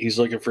fight. He's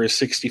looking for his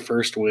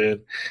 61st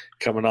win,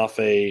 coming off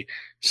a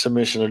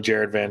submission of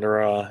Jared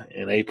Vanderaa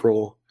in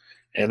April.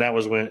 And that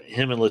was when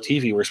him and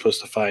Latifi were supposed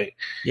to fight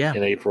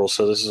in April.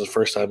 So this is the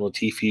first time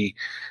Latifi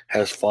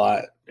has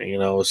fought,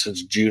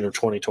 since June of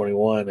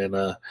 2021.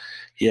 And,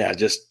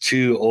 just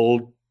 2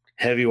 old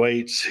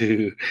heavyweights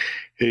who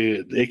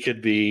it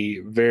could be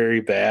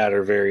very bad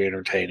or very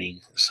entertaining.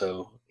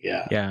 So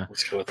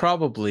let's go with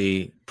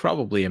probably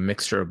a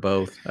mixture of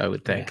both, I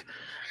would think.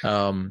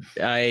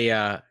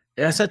 I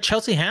said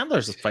Chelsea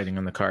Handler's fighting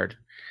on the card,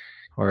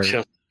 or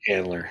Chelsea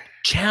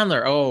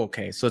Chandler. Oh,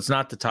 okay. So it's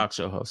not the talk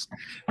show host.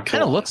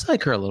 Kind of looks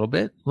like her a little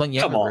bit, like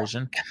younger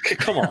version.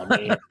 Come on,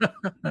 man.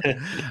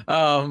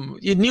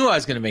 You knew I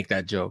was going to make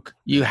that joke.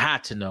 You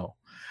had to know.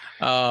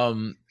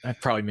 I've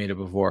probably made it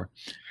before.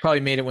 Probably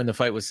made it when the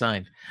fight was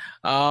signed.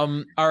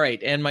 All right,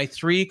 and my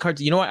 3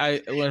 cards. You know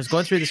what? When I was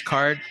going through this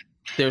card,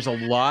 there's a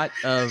lot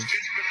of.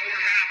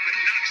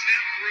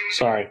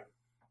 Sorry.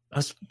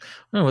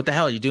 What the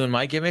hell? Are you doing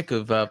my gimmick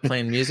of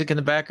playing music in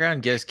the background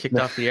and get us kicked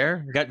off the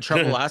air? I got in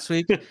trouble last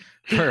week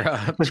for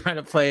trying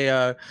to play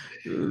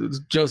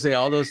Jose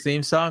Aldo's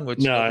theme song, which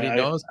nobody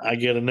knows. I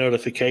get a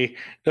notification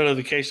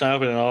I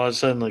open, and all of a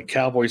sudden the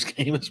Cowboys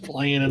game is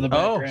playing in the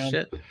background. Oh,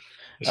 shit.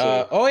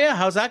 So,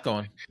 how's that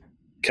going?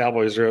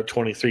 Cowboys are up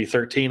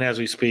 23-13 as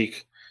we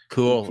speak.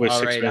 Cool. with All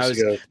 6 right. minutes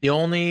to go. The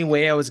only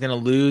way I was going to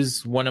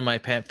lose one of my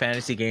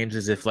fantasy games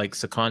is if like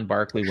Saquon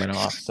Barkley went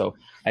off. So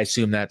I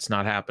assume that's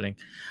not happening.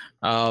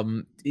 Yeah, I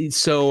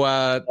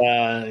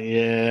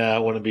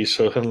want to be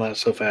not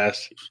so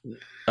fast.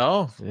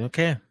 Oh,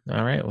 okay.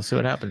 All right. We'll see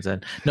what happens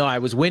then. No, I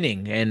was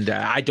winning, and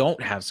I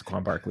don't have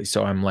Saquon Barkley,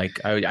 so I'm like,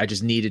 I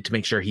just needed to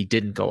make sure he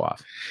didn't go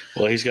off.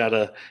 Well, he's got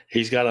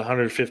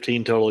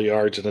 115 total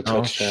yards and a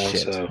touchdown.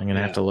 Shit. So I'm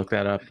gonna have to look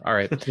that up. All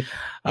right.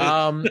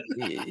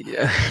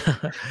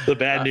 The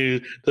bad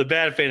news, the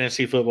bad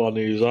fantasy football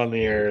news on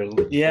the air.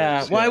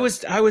 Yeah. Well, I was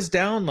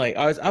down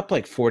I was up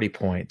like 40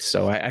 points,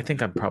 so I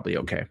think I'm probably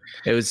okay.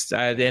 It was,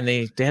 and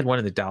they had one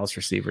of the Dallas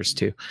receivers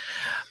too,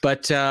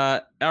 but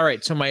all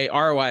right. So my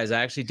ROIs,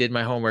 I actually did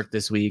my homework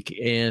this week,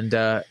 and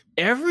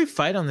every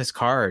fight on this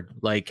card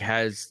like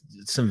has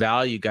some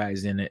value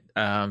guys in it,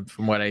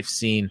 from what I've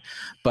seen.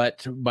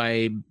 But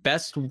my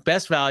best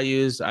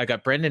values, I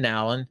got Brendan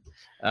Allen,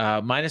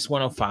 minus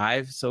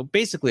 105. So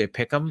basically a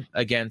pick 'em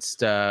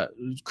against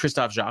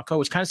Christoph Jocko,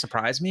 which kind of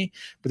surprised me.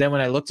 But then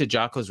when I looked at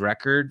Jocko's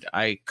record,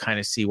 I kind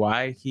of see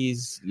why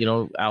he's,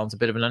 Allen's a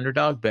bit of an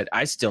underdog, but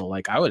I still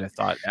I would have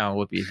thought Allen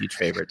would be a huge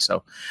favorite.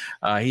 So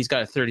he's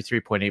got a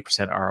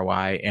 33.8%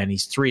 ROI, and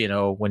he's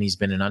 3-0 when he's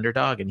been an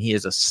underdog, and he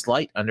is a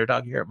slight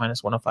underdog here at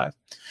minus 105.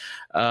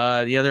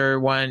 The other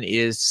one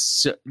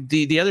is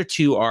the other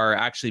two are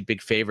actually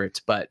big favorites,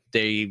 but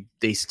they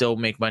still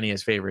make money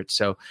as favorites.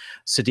 So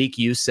Sadiq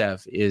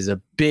Youssef is a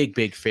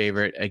big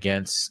favorite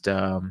against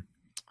who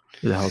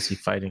the hell is he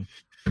fighting?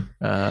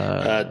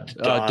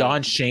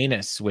 Don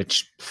Shanis,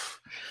 which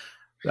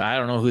I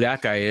don't know who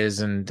that guy is,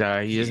 and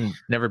he hasn't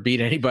never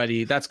beat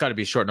anybody. That's got to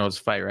be a short notice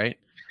fight, right?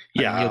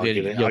 Yeah,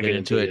 you'll get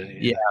into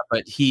it. Yeah,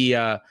 but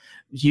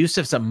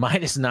Yusuf's a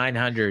minus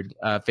 900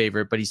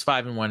 favorite, but he's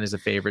 5-1 as a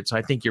favorite, so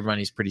I think your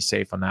money's pretty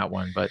safe on that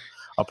one. But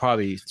I'll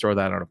probably throw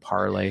that on a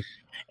parlay.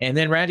 And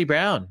then Randy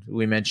Brown,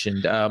 we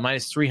mentioned,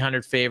 minus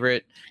 300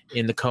 favorite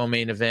in the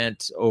co-main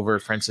event over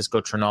Francisco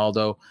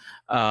Trinaldo.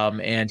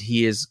 And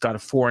he has got a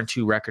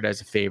 4-2 record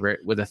as a favorite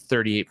with a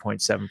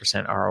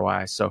 38.7%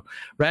 ROI. So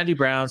Randy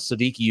Brown,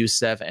 Sadiq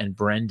Youssef, and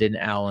Brendan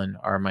Allen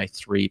are my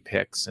 3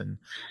 picks. And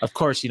of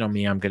course,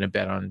 me, I'm going to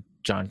bet on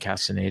John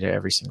Castaneda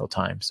every single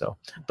time. So,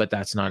 but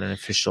that's not an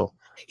official.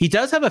 He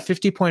does have a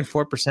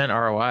 50.4%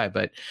 ROI,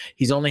 but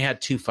he's only had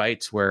 2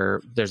 fights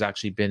where there's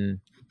actually been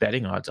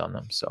betting odds on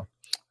them. So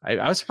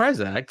I was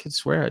surprised at that. I could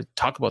swear I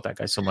talk about that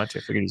guy so much.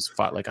 I figured he's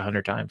fought like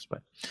 100 times,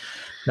 but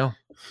no,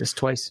 just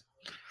twice.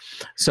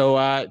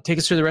 So take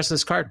us through the rest of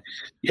this card.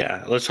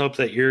 Yeah, let's hope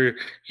that you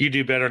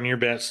do better on your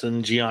bets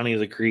than Gianni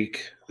the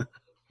Greek.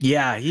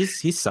 Yeah, he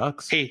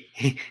sucks. He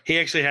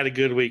actually had a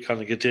good week on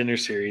the Contender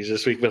Series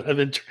this week, but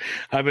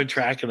I've been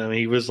tracking him.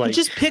 He was he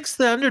just picks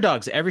the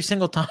underdogs every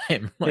single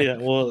time. Yeah,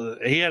 well,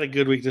 he had a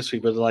good week this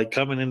week, but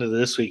coming into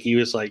this week, he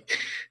was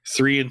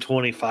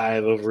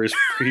 3-25 over his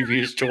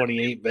previous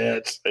 28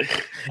 bets.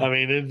 I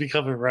mean, it'd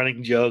become a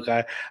running joke.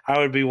 I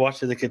would be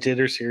watching the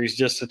Contender Series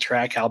just to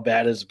track how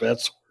bad his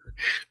bets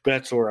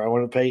were. I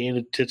wouldn't pay any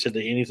attention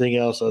to anything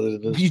else other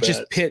than you bets.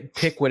 Just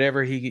pick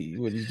whatever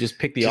you just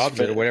pick the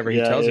opposite or whatever he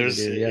tells you to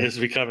do. Yeah. It's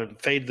becoming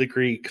fade the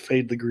Greek.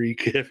 But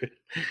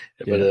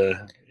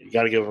you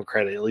got to give him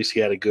credit. At least he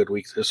had a good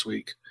week this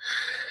week.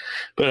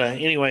 But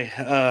anyway,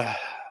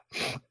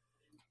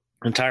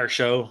 entire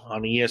show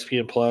on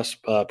ESPN Plus.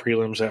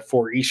 Prelims at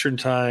 4 Eastern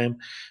time.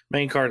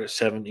 Main card at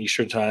 7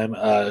 Eastern time.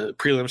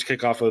 Prelims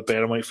kick off with a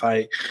bantamweight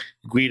fight.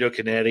 Guido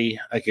Canetti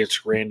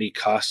against Randy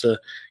Costa.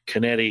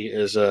 Canetti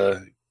is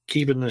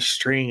keeping the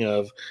string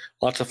of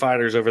lots of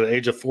fighters over the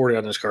age of 40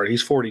 on this card.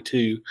 He's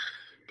 42,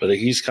 but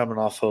he's coming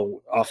off a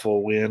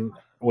win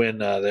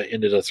that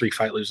ended a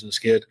 3-fight losing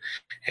skid.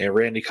 And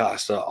Randy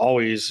Costa,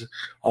 always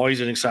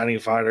an exciting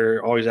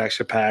fighter, always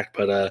action packed,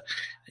 but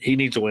he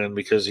needs a win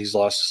because he's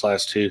lost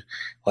his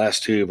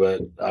last two.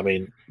 But I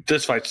mean,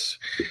 this fight's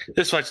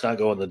not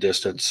going the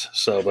distance.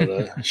 So,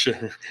 but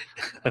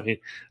I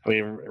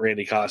mean,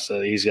 Randy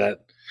Costa, he's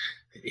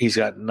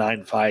got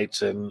 9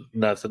 fights and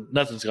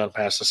nothing's gone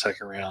past the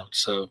second round.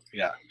 So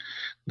yeah,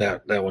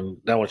 that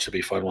one should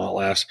be fun while it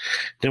lasts.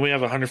 Then we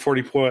have a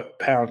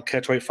 140-pound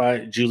catchweight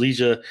fight.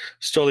 Julija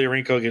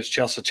Stoliarenko against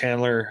Chelsea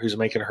Chandler, who's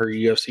making her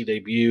UFC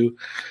debut.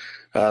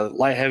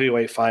 Light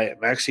heavyweight fight,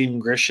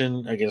 Maxime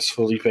Grishin against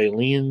Felipe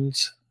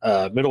Lins.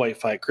 Middleweight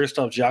fight,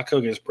 Christoph Jocko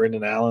against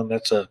Brendan Allen.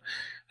 That's a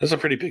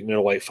pretty big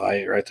middleweight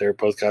fight right there.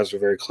 Both guys are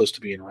very close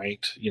to being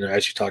ranked.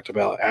 As you talked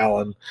about,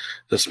 Allen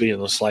just being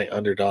the slight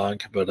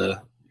underdog, but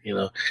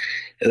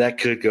that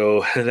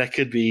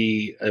could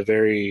be a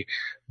very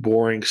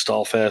boring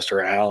stall fest,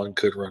 or Allen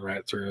could run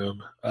right through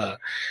him. Then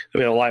we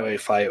have a lightweight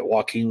fight,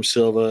 Joaquim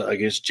Silva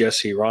against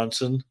Jesse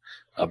Ronson.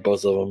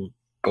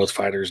 Both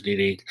fighters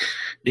needing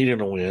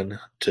a win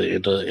to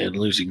end in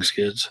losing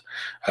skids.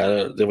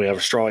 Then we have a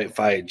strawweight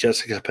fight,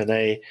 Jessica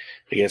Panay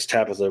against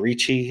Tabitha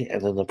Ricci.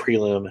 And then the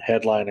prelim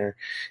headliner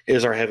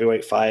is our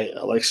heavyweight fight,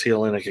 Alexei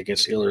Oleinik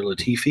against Ilir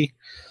Latifi.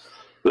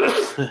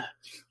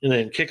 And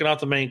then kicking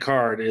off the main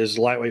card is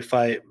lightweight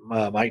fight,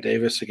 Mike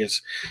Davis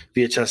against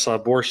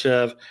Vyacheslav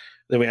Borshev.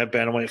 Then we have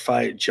bantamweight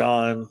fight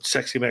John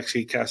Sexy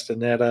Mexi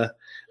Castaneda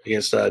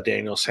against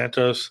Daniel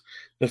Santos.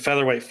 The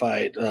featherweight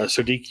fight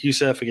Sodiq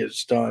Youssef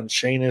against Don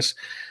Shanis.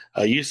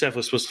 Youssef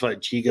was supposed to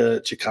fight Giga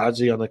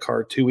Chikadze on the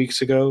card 2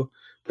 weeks ago,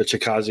 but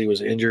Chikadze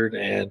was injured,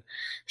 and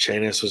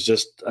Shanis was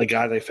just a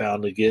guy they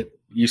found to get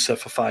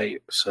Youssef a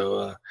fight.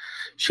 So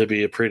should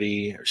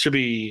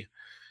be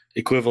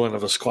equivalent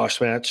of a squash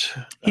match.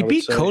 He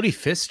beat Cody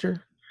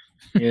Pfister.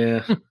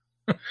 Yeah.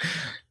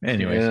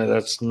 Anyway, yeah,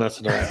 that's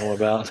nothing to write home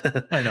about.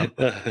 I know.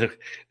 Then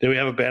we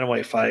have a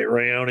bantamweight fight: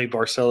 Rayoni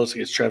Barcelos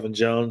against Trevin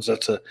Jones.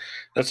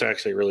 That's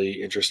actually a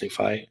really interesting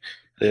fight.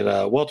 Then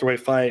welterweight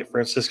fight: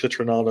 Francisco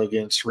Trinaldo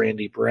against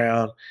Randy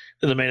Brown.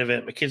 Then the main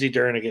event: Mackenzie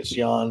Dern against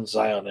Jan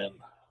Zionin.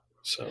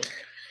 So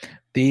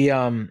the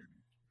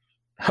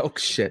oh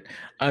shit,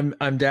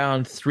 I'm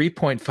down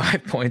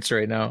 3.5 points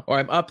right now, or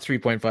I'm up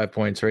 3.5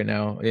 points right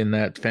now in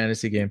that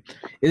fantasy game.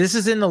 This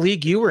is in the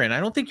league you were in.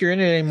 I don't think you're in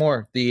it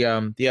anymore. The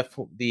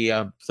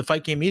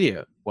Fight Game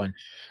Media one.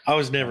 I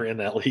was never in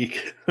that league.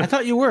 I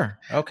thought you were.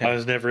 Okay.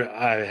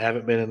 I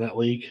haven't been in that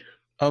league.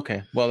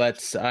 Okay. Well,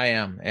 I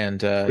am,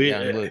 and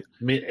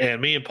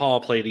me and Paul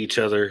played each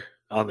other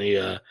on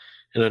the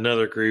in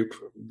another group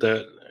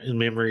that in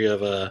memory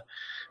of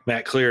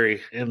Matt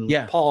Cleary, and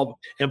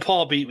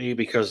Paul beat me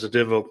because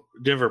the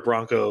Denver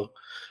Bronco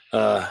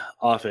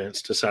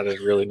offense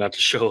decided really not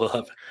to show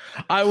up.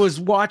 I was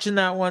watching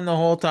that one the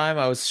whole time.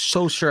 I was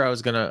so sure I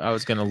was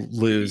gonna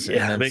lose,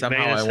 and then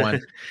somehow I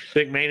won.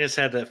 McManus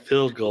had that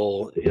field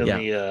goal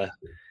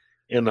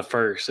in the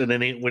first, and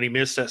then when he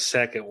missed that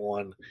second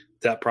one,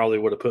 that probably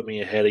would have put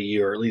me ahead of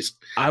you, or at least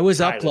I was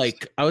up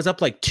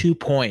like 2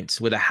 points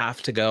with a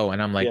half to go,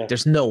 and I'm like,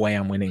 there's no way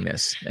I'm winning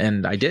this,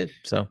 and I did.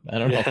 So I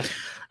don't know.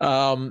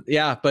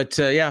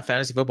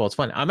 Fantasy football, it's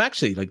fun. I'm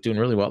actually like doing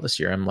really well this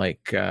year. I'm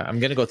like I'm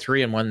gonna go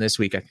 3-1 this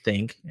week, I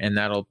think, and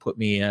that'll put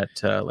me at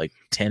like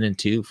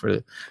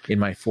 10-2 in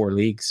my 4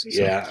 leads. So.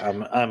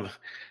 Yeah,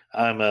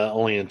 I'm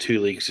only in 2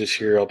 leagues this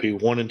year. I'll be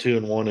 1-2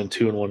 in one and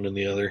 2-1 in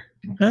the other.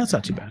 That's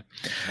not too bad.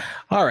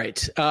 All right.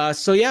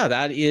 So yeah,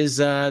 that is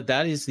the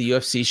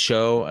UFC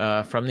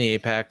show from the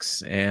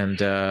Apex, and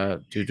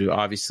due to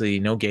obviously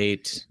no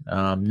gate,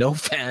 no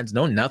fans,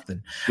 no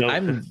nothing.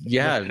 I'm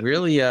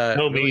really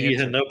no really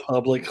media, no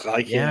public.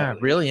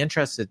 Really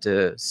interested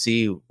to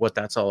see what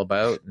that's all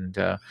about,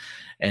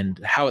 and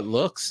how it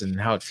looks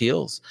and how it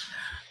feels.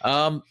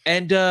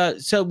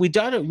 So we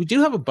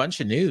do have a bunch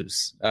of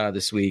news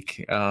this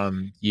week.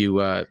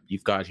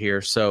 You've got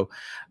here. So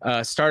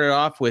started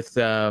off with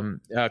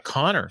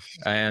Connor,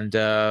 and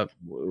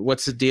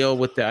what's the deal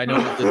with I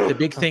know the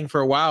big thing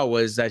for a while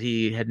was that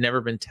he had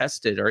never been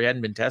tested, or he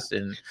hadn't been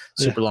tested in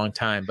a super long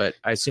time, but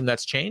I assume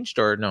that's changed,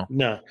 or no?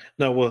 No.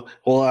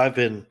 Well, I've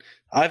been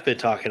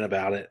talking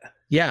about it.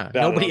 Yeah,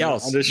 nobody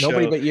else.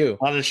 Nobody but you.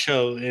 On the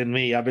show and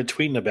me. I've been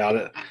tweeting about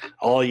it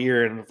all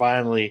year, and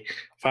finally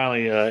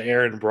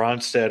Aaron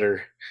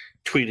Bronstetter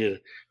tweeted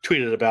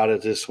about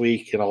it this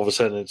week, and all of a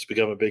sudden it's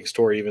become a big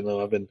story, even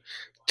though I've been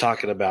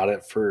talking about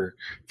it for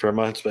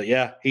months. But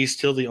yeah, he's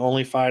still the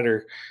only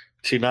fighter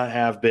to not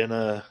have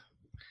been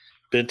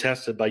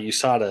tested by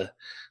USADA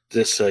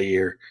this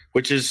year,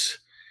 which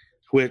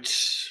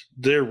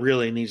there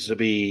really needs to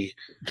be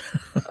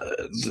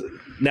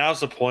now's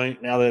the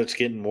point. Now that it's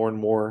getting more and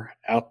more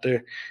out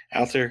there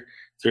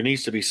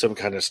needs to be some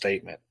kind of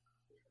statement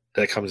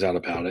that comes out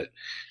about it,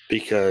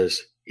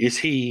 because is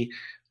he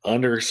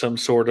under some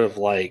sort of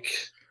like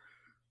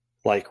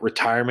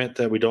retirement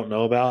that we don't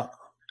know about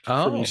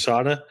from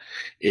USADA?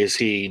 Is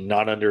he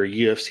not under a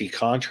UFC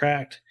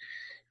contract?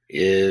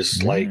 Because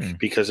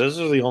those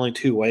are the only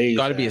two ways.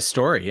 Got to be a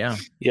story, yeah.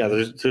 Yeah,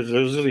 those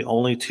are the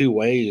only two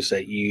ways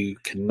that you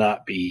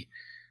cannot be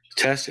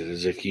tested,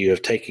 is if you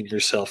have taken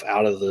yourself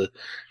out of the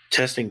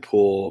testing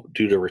pool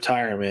due to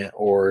retirement,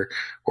 or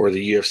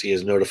the UFC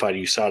has notified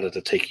USADA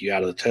to take you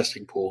out of the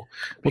testing pool.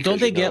 Well, don't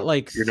they get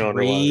like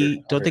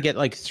 3? Don't they get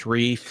like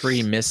 3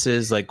 free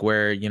misses, like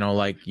where you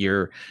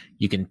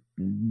can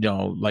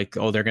like,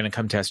 oh, they're going to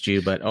come test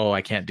you, but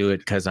I can't do it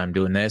because I'm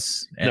doing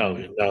this.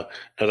 No,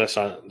 that's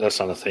not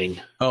a thing.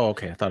 Oh,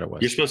 okay, I thought it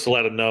was. You're supposed to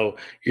let them know.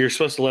 You're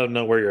supposed to let them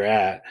know where you're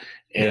at,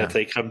 and if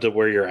they come to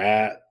where you're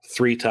at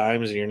 3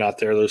 times and you're not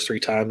there those 3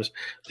 times,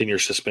 then you're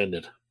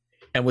suspended.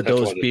 And would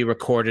those be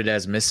recorded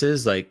as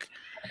misses? Like,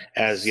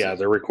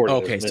 they're recorded.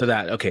 Okay, so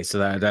that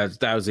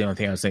was the only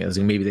thing I was thinking. I was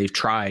thinking maybe they've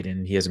tried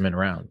and he hasn't been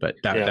around, but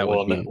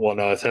would be. Well,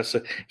 no, if that's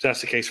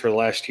the case for the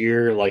last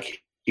year,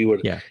 like he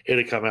would,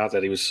 it'd come out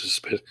that he was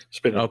suspended.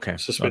 Okay.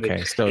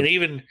 So, and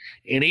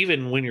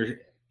even when you're,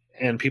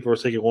 and people are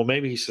thinking, well,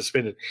 maybe he's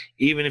suspended.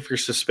 Even if you're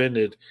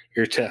suspended,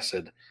 you're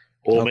tested.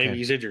 Well, maybe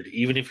he's injured.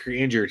 Even if you're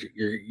injured,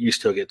 you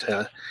still get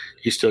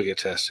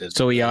tested.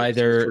 So he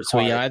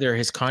either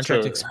his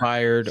contract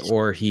expired,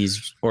 or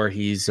he's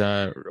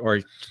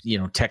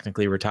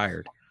technically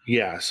retired.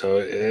 Yeah, so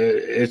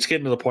it's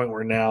getting to the point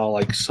where now,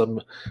 like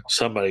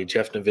somebody,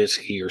 Jeff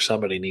Nowitzki or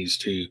somebody needs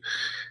to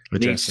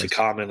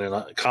comment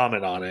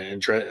on it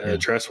and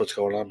address what's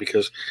going on,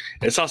 because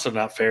it's also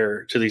not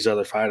fair to these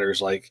other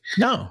fighters. Like,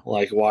 No,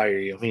 like why are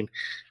you?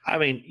 I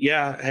mean,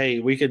 yeah. Hey,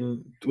 we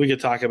can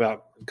talk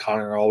about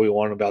Conor all we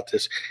want about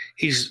this.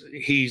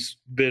 He's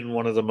been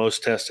one of the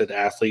most tested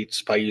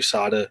athletes by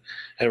USADA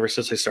ever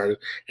since they started,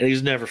 and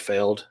he's never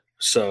failed.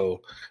 So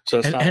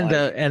it's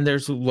and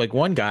there's like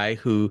one guy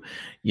who,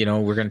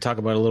 we're going to talk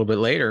about a little bit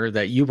later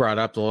that you brought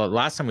up the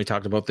last time we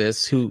talked about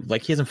this, who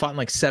like he hasn't fought in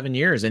like 7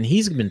 years and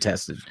he's been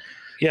tested.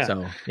 Yeah.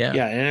 So yeah.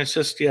 And it's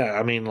just,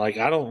 I mean, like,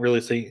 I don't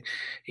really think,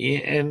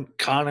 and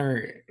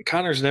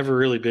Conor's never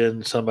really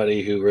been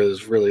somebody who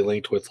was really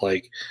linked with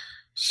like,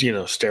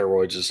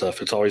 steroids and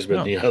stuff. It's always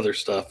been the other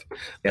stuff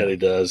that he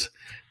does.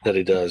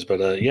 But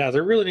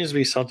there really needs to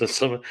be something.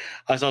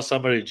 I saw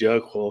somebody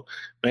joke, well,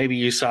 maybe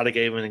USADA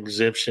gave an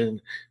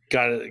exemption,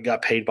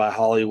 got paid by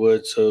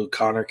Hollywood, so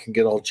Conor can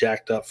get all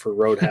jacked up for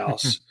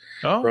Roadhouse,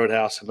 and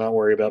not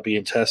worry about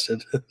being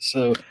tested.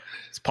 So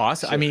it's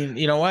possible. I mean,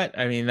 you know what?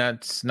 I mean,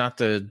 that's not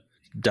the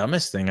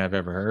dumbest thing I've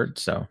ever heard.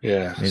 So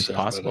yeah, it's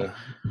possible.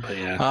 But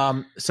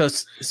yeah. So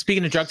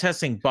speaking of drug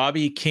testing,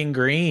 Bobby King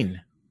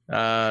Green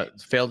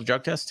failed the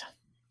drug test.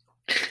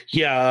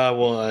 Yeah,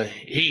 well,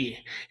 it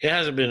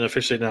hasn't been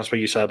officially announced by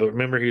USADA, but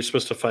remember he was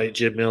supposed to fight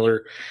Jim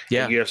Miller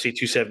at UFC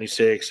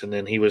 276, and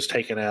then he was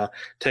taken out,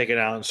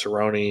 and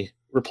Cerrone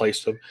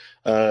replaced him.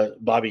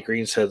 Bobby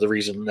Green said the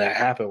reason that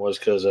happened was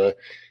because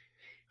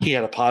he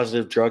had a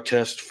positive drug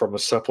test from a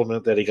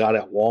supplement that he got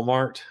at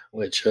Walmart,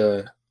 which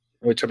I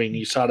mean,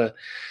 USADA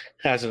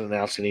hasn't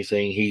announced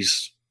anything.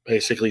 He's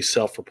basically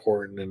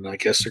self-reporting, and I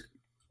guess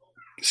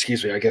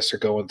they're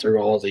going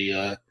through all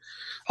the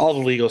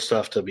legal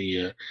stuff to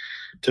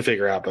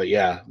figure out. But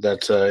yeah,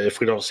 that's if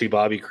we don't see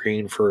Bobby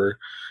Green for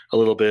a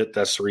little bit,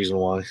 that's the reason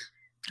why.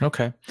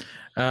 Okay.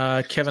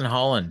 Kevin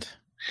Holland.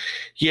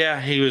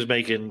 Yeah, he was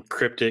making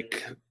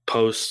cryptic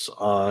posts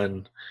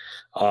on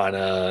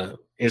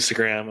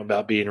Instagram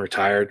about being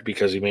retired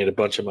because he made a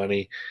bunch of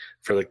money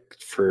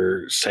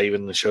for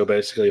saving the show,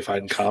 basically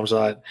fighting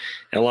Khamzat.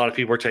 And a lot of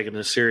people are taking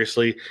this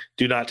seriously.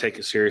 Do not take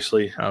it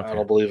seriously. Okay. I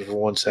don't believe it for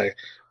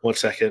 1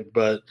 second.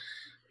 But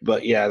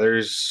yeah,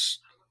 there's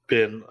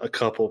been a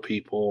couple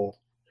people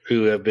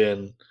who have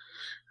been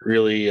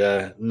really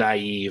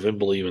naive and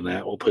believe in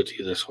that. We'll put it to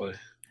you this way.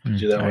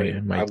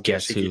 I might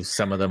guess who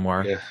some of them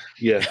are.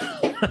 Yeah.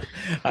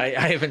 I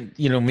haven't,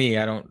 me,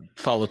 I don't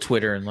follow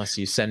Twitter unless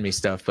you send me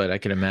stuff, but I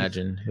can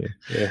imagine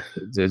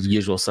the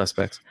usual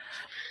suspects.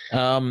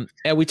 And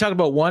we talked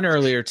about one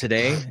earlier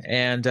today,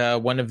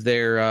 and one of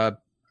their,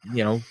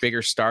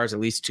 bigger stars, at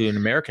least to an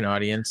American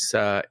audience,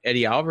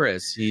 Eddie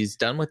Alvarez. He's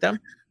done with them.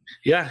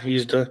 Yeah,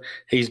 he's done.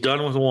 He's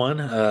done with one.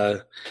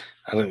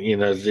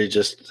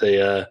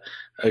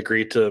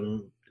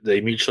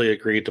 They mutually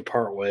agreed to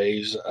part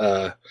ways.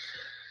 I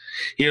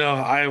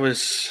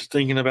was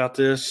thinking about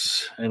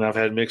this, and I've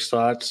had mixed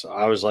thoughts.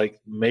 I was like,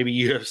 maybe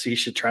UFC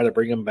should try to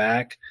bring him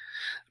back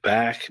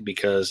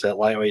because that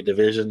lightweight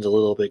division's a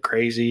little bit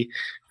crazy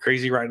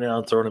right now.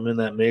 And throwing him in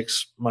that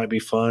mix might be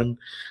fun,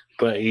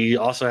 but he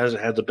also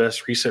hasn't had the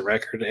best recent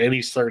record, and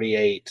he's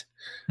 38.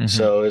 Mm-hmm.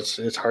 So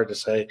it's hard to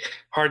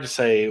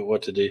say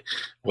what to do.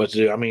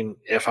 I mean,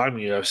 if I'm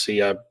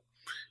UFC,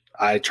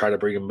 I try to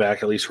bring him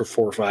back at least for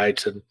 4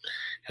 fights and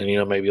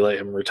maybe let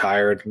him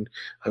retire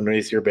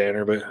underneath your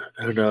banner. But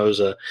who knows?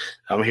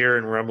 I'm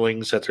hearing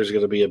rumblings that there's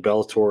going to be a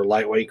Bellator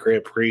lightweight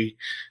Grand Prix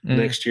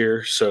next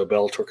year, so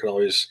Bellator can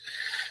always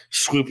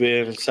swoop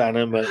in and sign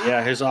him. But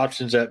yeah, his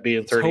options at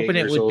being 38 hoping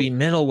years it would old. be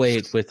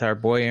middleweight with our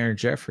boy Aaron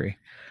Jeffrey.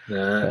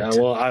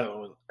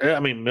 I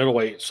mean,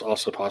 middleweight's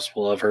also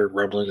possible. I've heard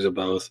rumblings of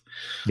both.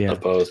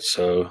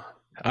 So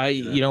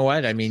you know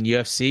what? I mean,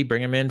 UFC,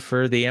 bring him in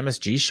for the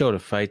MSG show to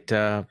fight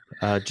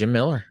Jim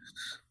Miller.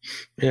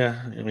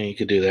 Yeah, I mean, you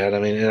could do that. I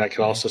mean, and I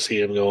could also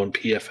see him going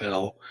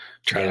PFL,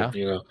 try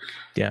to,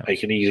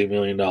 make an easy $1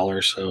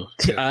 million. So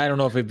I don't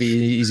know if it'd be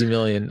an easy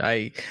million.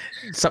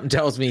 Something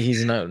tells me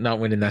he's not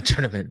winning that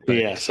tournament. But.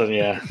 In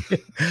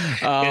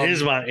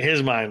his mind. In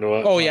his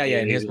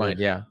mind,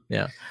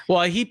 yeah.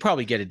 Well, he'd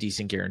probably get a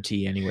decent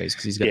guarantee anyways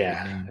because he's got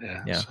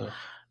so.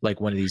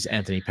 Like one of these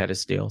Anthony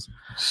Pettis deals.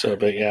 So,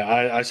 but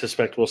yeah, I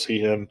suspect we'll see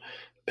him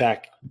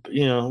back.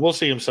 We'll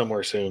see him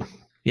somewhere soon.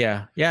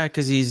 Yeah,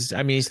 because he's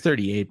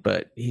 38,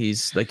 but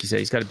he's, like you said,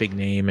 he's got a big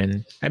name,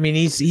 and I mean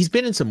he's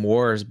been in some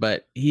wars,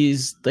 but he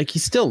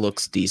still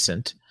looks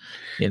decent,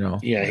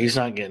 Yeah, he's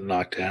not getting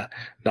knocked out,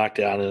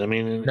 and I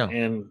mean, no.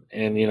 and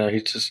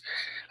he's just,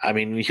 I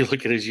mean, you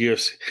look at his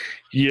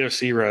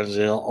UFC runs,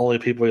 the only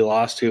people he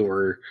lost to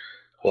were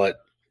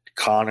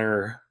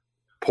Conor,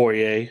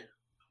 Poirier,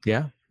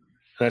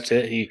 That's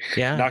it. He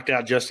knocked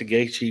out Justin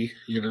Gaethje,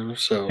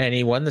 so. And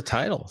he won the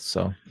title,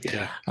 so.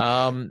 Yeah.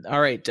 All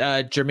right.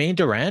 Jermaine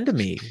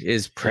Durandamy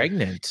is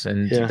pregnant,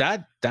 and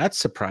that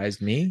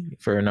surprised me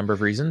for a number of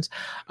reasons.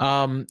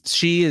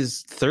 She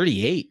is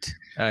 38.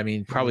 I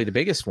mean, probably the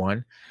biggest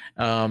one.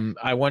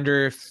 I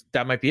wonder if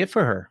that might be it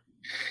for her.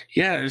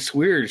 Yeah, it's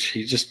weird.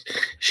 She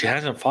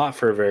hasn't fought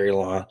for a very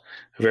long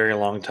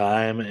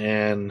time,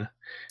 and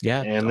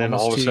then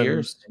all of a sudden, 2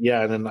 years.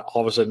 yeah, and then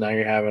all of a sudden now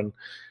you're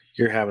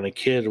having a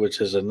kid,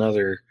 which is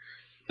another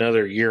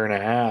year and a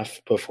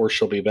half before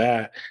she'll be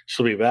back.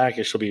 She'll be back,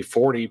 and she'll be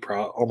 40,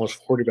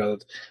 almost 40 by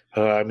the.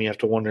 I mean, you have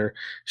to wonder.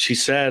 She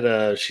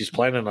said she's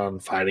planning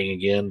on fighting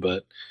again,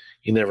 but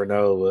you never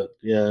know. But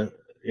yeah,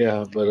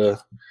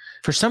 but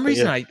for some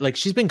reason,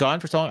 she's been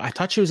gone for so long. I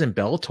thought she was in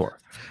Bellator,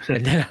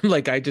 and then I'm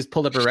like, I just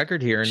pulled up her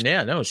record here, and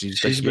no,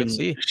 she's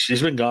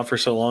been gone for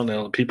so long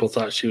now. People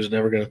thought she was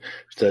never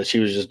that she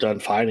was just done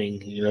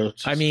fighting. You know,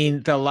 I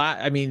mean,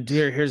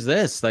 here's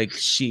this. Like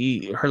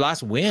her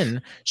last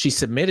win, she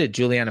submitted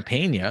Juliana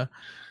Pena,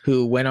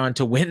 who went on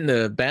to win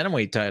the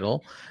bantamweight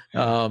title.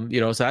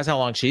 So that's how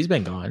long she's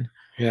been gone.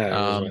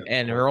 Yeah,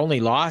 and her only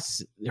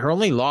losses,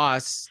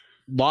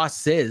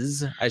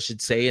 I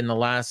should say, in the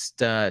last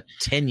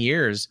 10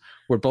 years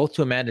were both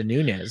to Amanda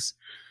Nunes.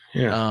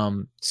 Yeah.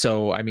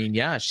 So I mean,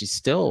 yeah, she's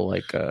still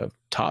like a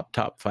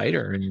top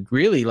fighter, and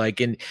really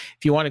if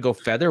you want to go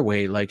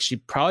featherweight, like she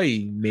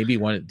probably maybe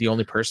the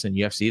only person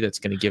in UFC that's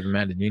going to give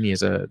Amanda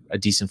Nunes a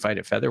decent fight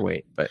at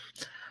featherweight, but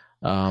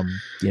not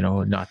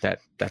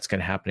that's going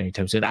to happen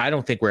anytime soon. I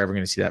don't think we're ever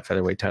going to see that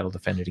featherweight title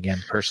defended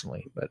again,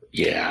 personally. But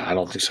yeah, I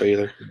don't think so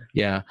either.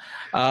 Yeah.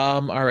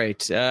 All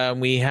right.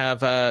 We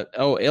have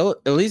Elizeu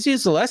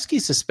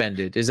Zaleski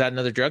suspended. Is that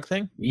another drug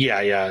thing?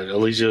 Yeah.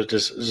 Elizeu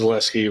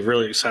Zaleski,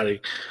 really exciting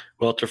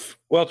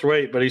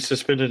welterweight, but he's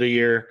suspended a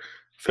year.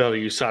 Failed to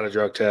use a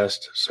drug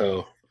test.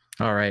 So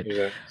all right.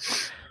 Yeah.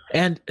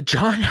 And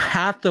John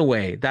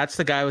Hathaway, that's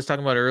the guy I was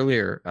talking about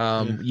earlier.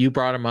 You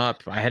brought him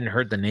up. I hadn't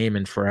heard the name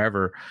in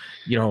forever.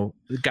 The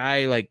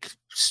guy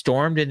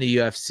stormed into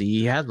UFC.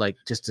 He had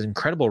just an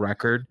incredible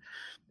record.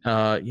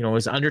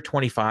 Was under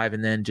 25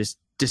 and then just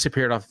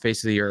disappeared off the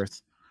face of the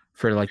earth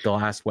for the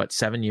last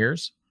 7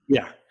 years.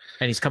 Yeah.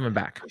 And he's coming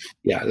back.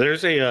 Yeah. There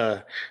was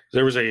a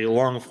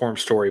long form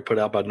story put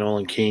out by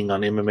Nolan King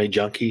on MMA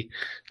Junkie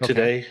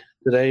today,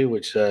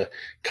 which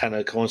kind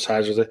of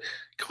coincides with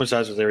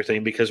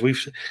everything because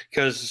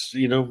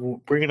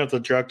bringing up the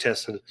drug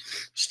tested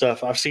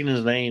stuff, I've seen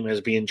his name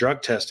as being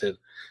drug tested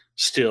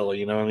still,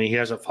 and he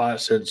hasn't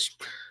fought since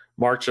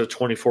March of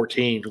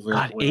 2014.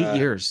 God, 8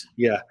 years.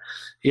 Yeah.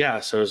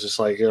 So it's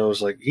just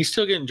he's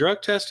still getting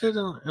drug tested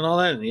and all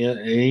that.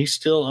 And he's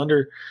still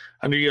under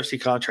UFC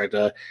contract.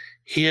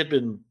 He had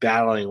been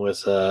battling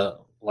with ulcerative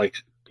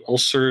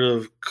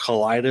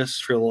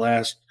colitis for the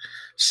last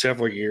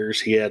several years.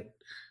 He had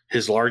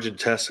his large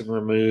intestine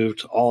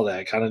removed, all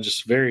that kind of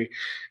just very,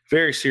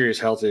 very serious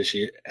health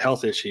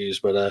issues.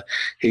 But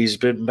he's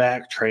been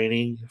back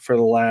training for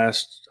the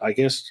last, I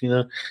guess,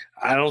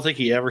 I don't think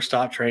he ever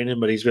stopped training,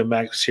 but he's been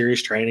back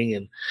serious training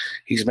and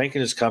he's making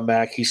his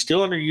comeback. He's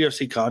still under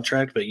UFC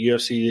contract, but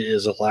UFC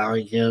is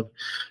allowing him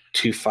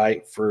to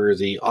fight for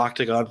the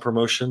Octagon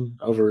promotion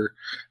over,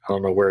 I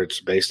don't know where it's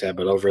based at,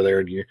 but over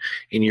there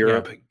in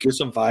Europe. Yeah. Get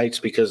some fights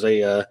because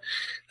they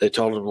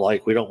told him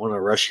we don't want to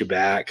rush you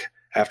back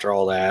after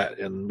all that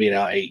and being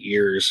out 8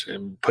 years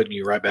and putting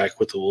you right back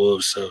with the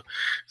Wolves. So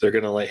they're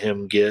going to let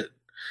him get,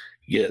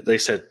 they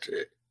said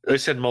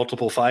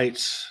multiple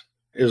fights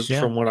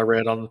from what I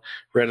read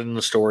in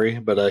the story,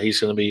 but he's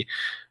going to be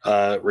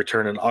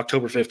returning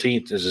October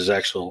 15th is his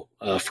actual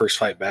first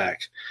fight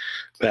back.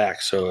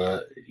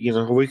 So,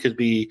 we could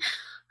be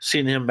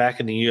seeing him back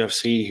in the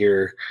UFC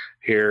here,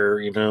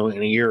 in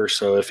a year or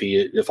so,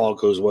 if all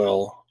goes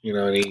well,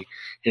 and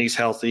he's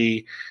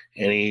healthy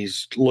and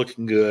he's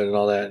looking good and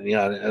all that.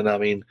 And I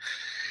mean,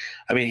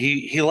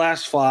 he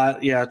last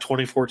fought,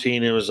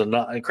 2014. It was an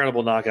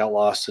incredible knockout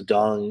loss to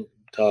Dong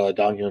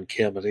Hyun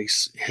Kim, but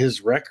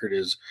his record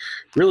is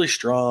really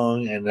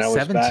strong, and that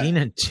was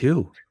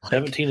 17-2,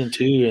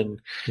 17-2,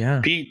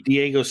 and beat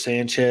Diego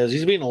Sanchez.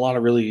 He's beaten a lot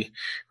of really,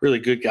 really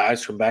good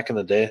guys from back in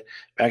the day,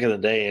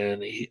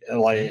 and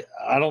I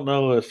don't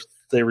know if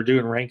they were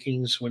doing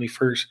rankings when he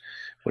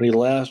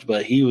left,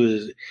 but he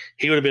would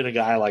have been a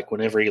guy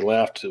whenever he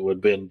left, it would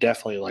have been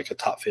definitely a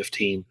top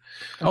 15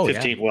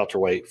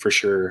 welterweight for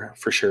sure.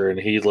 And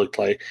he looked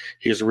like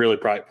he was a really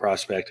bright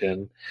prospect.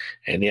 And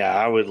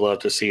I would love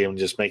to see him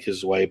just make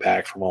his way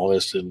back from all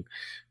this and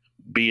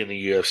be in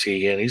the UFC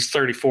again. He's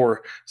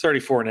 34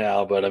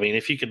 now, but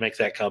if you can make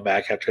that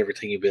comeback after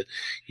everything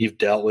you've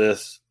dealt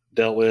with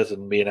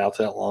and being out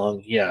that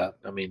long,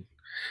 it'd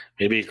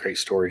be a great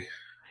story.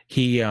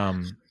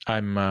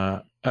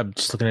 I'm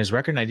just looking at his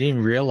record, and I didn't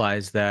even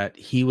realize that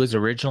he was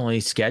originally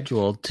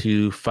scheduled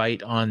to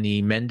fight on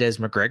the Mendes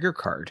McGregor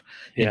card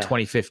in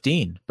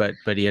 2015, but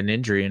he had an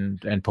injury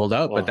and pulled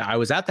out. But I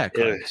was at that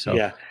card.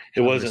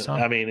 It wasn't.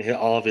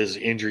 All of his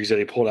injuries that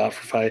he pulled out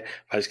for fights,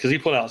 because he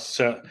pulled out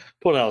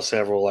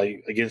several,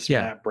 against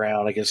Matt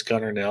Brown, against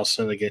Gunnar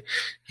Nelson,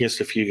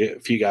 against a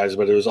few guys.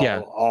 But it was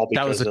all because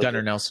that was the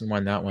Gunnar Nelson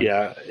one. That one.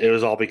 Yeah, it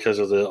was all because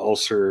of the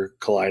ulcer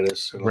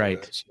colitis. And right.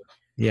 All that, so.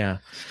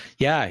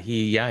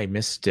 He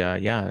missed.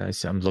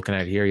 I'm looking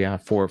at it here. Yeah,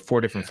 four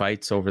different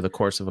fights over the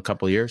course of a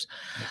couple of years.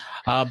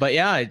 But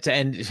yeah,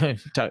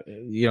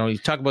 you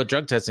talk about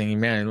drug testing,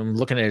 man. I'm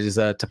looking at his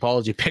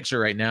topology picture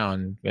right now,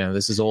 and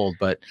this is old,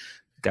 but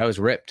the guy was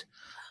ripped.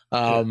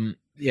 It'd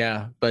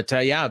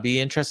be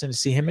interesting to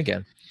see him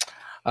again.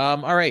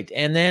 All right,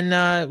 and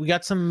then we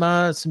got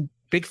some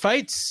big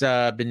fights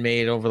been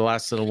made over the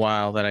last little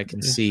while that I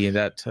can see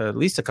that at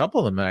least a couple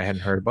of them that I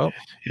hadn't heard about.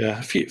 Yeah,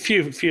 a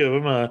few of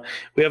them.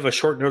 We have a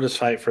short notice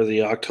fight for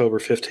the October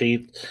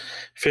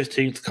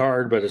 15th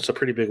card, but it's a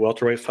pretty big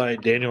welterweight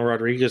fight. Daniel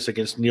Rodriguez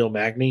against Neil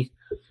Magny.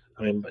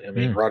 I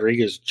mean,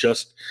 Rodriguez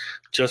just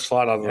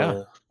fought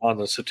on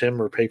the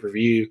September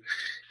pay-per-view,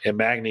 and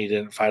Magny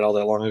didn't fight all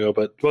that long ago.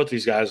 But both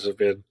these guys have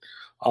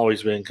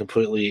always been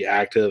completely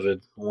active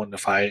and wanting to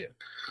fight a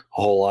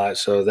whole lot.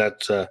 So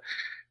that's a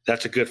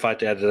good fight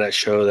to add to that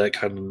show. That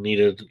kind of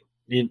needed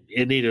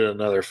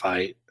another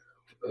fight.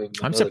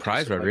 I'm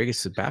surprised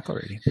Rodriguez is back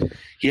already.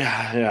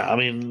 Yeah. I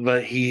mean,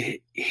 but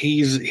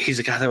he's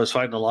a guy that was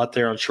fighting a lot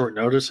there on short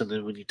notice, and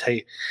then when you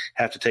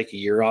have to take a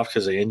year off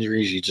because of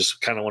injuries, you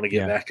just kind of want to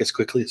get back as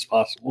quickly as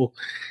possible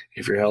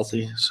if you're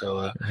healthy.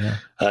 So,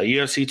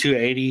 UFC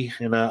 280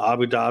 in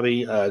Abu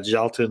Dhabi,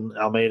 Jalton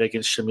Almeida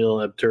against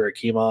Shamil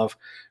Abdurakhimov.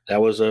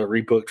 That was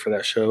rebooked for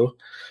that show.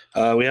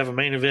 We have a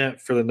main event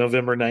for the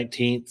November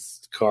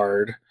 19th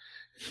card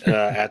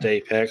at the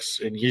Apex,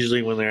 and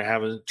usually when they're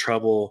having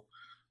trouble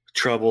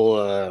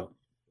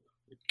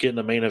getting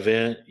a main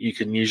event, you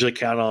can usually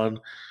count on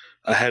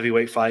a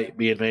heavyweight fight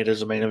being made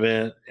as a main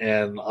event,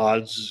 and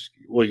odds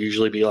will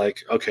usually be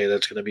like, okay,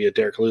 that's going to be a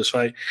Derek Lewis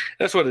fight.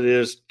 That's what it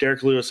is.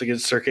 Derek Lewis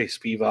against Sergey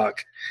Spivak.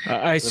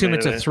 I assume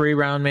it's a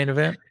 3-round main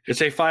event. It's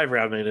a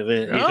 5-round main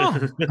event.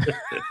 Oh.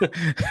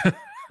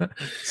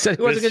 Said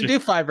he wasn't going to do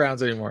 5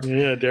 rounds anymore.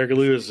 Yeah, Derek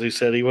Lewis, he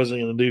said he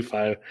wasn't going to do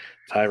five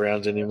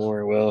rounds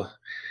anymore. Well,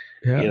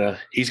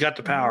 he's got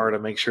the power to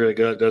make sure it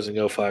doesn't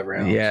go 5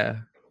 rounds. Yeah.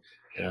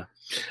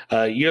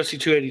 UFC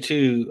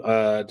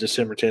 282,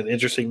 December 10th.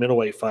 Interesting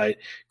middleweight fight.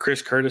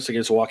 Chris Curtis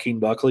against Joaquin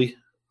Buckley.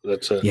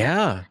 That's a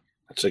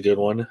good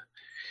one.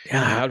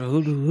 Yeah.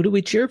 Who do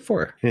we cheer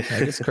for? I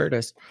guess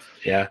Curtis.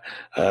 Yeah.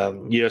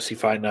 UFC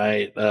Fight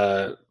Night.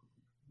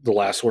 The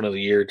last one of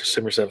the year,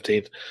 December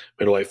 17th,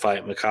 middleweight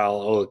fight, Mikhail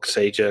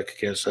Oleksiejczuk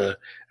against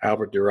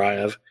Albert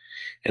Duraev.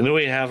 And then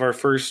we have our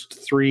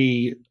first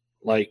 3,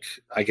 I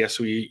guess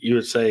you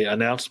would say,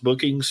 announced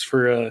bookings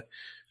for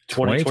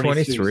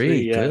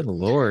 2023. Yeah. Good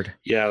Lord.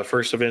 Yeah, the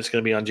first event's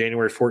going to be on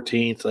January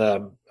 14th,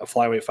 a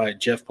flyweight fight,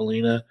 Jeff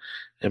Molina,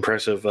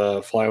 impressive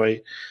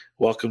flyweight.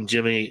 Welcoming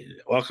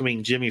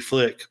Jimmy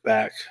Flick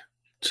back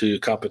to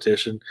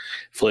competition.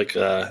 Flick,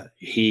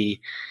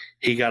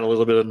 he got a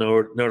little bit of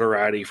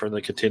notoriety from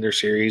the Contender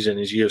Series and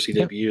his UFC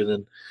debut, and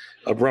then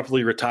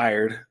abruptly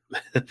retired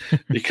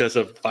because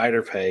of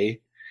fighter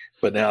pay,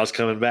 but now is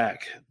coming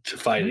back to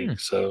fighting.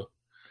 So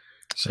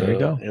there you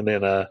go. And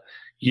then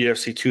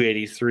UFC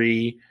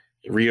 283,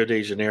 Rio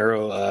de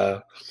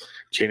Janeiro,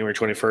 January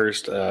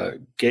 21st.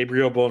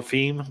 Gabriel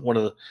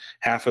Bonfim,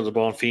 half of the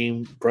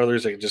Bonfim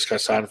brothers that just got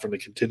signed from the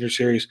Contender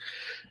Series,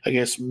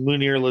 against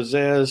Munir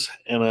Lazez,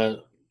 and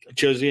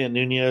Jose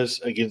Nunez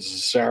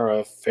against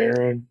Sarah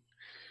Farron.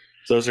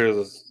 Those are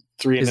the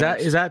 3. Is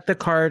that the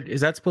card? Is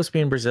that supposed to be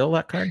in Brazil?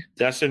 That card?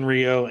 That's in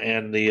Rio,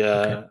 and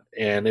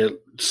and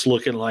it's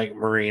looking like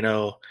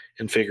Moreno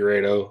and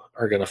Figueiredo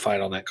are going to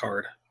fight on that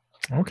card.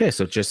 Okay,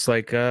 so just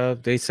like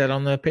they said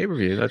on the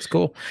pay-per-view, that's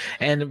cool.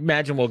 And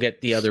imagine we'll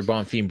get the other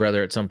Bonfim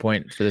brother at some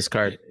point for this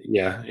card.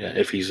 Yeah,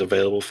 if he's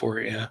available for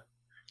it.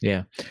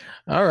 Yeah.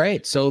 All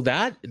right. So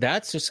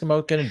that's just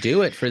about going to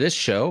do it for this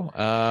show.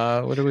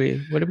 What do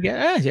we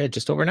get?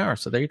 Just over an hour.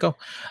 So there you go.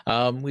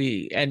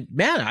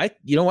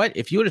 You know what?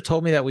 If you would have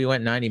told me that we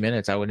went 90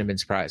 minutes, I wouldn't have been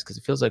surprised, because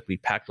it feels like we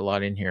packed a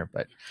lot in here.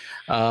 But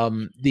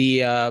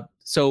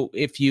so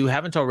if you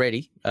haven't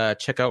already,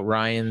 check out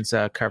Ryan's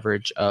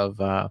coverage of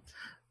there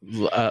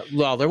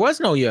was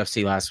no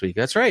UFC last week.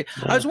 That's right.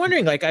 I was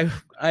wondering, but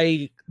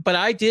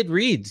I did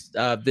read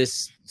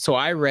this. So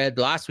I read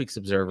last week's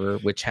Observer,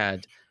 which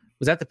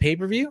was that the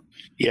pay-per-view?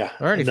 Yeah.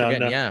 I'm already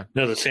forgetting. Yeah.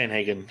 No, the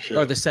Sanhagen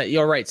show.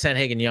 You're right.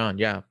 Sanhagen Jan.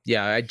 Yeah.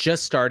 Yeah. I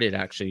just started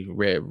actually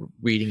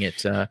reading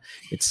it.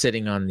 It's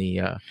sitting on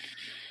the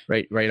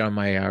right on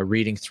my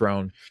reading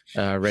throne,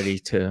 ready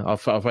to. I'll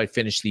probably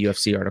finish the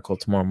UFC article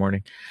tomorrow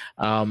morning.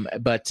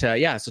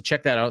 So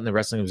check that out in the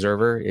Wrestling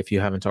Observer if you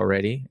haven't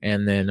already.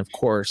 And then, of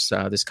course,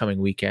 this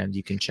coming weekend,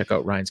 you can check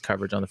out Ryan's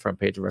coverage on the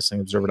front page of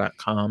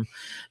WrestlingObserver.com.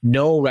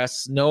 No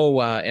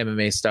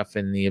MMA stuff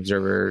in the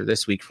Observer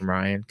this week from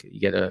Ryan.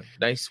 You get a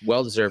nice,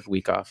 well-deserved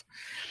week off.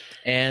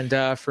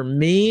 And for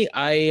me,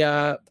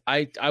 I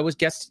was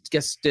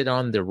guested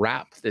on the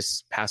Wrap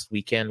this past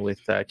weekend with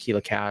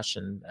Keela Cash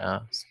and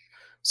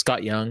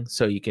Scott Young,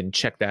 so you can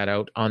check that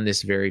out on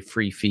this very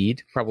free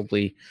feed,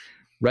 probably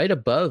right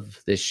above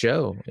this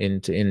show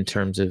in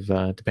terms of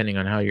depending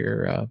on how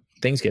your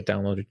things get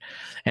downloaded.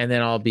 And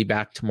then I'll be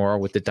back tomorrow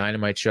with the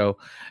Dynamite show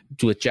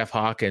with Jeff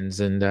Hawkins,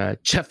 and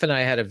Jeff and I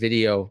had a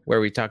video where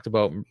we talked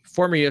about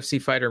former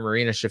UFC fighter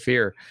Marina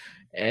Shafir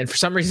and for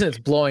some reason it's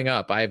blowing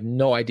up. I have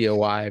no idea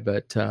why,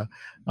 but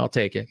I'll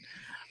take it.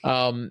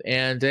 And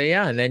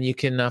then you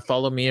can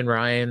follow me and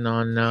Ryan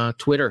on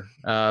Twitter,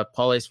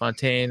 Paul Ace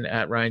Fontaine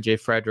at Ryan J.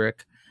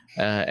 Frederick,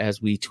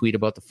 as we tweet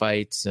about the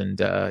fights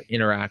and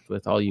interact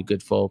with all you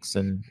good folks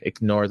and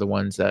ignore the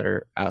ones that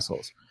are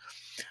assholes.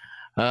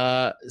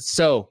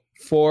 So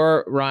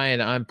for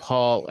Ryan, I'm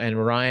Paul,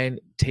 and Ryan,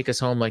 take us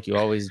home like you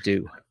always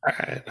do. All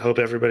right. Hope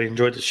everybody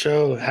enjoyed the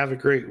show. Have a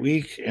great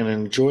week and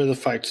enjoy the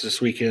fights this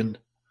weekend.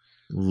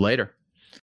 Later.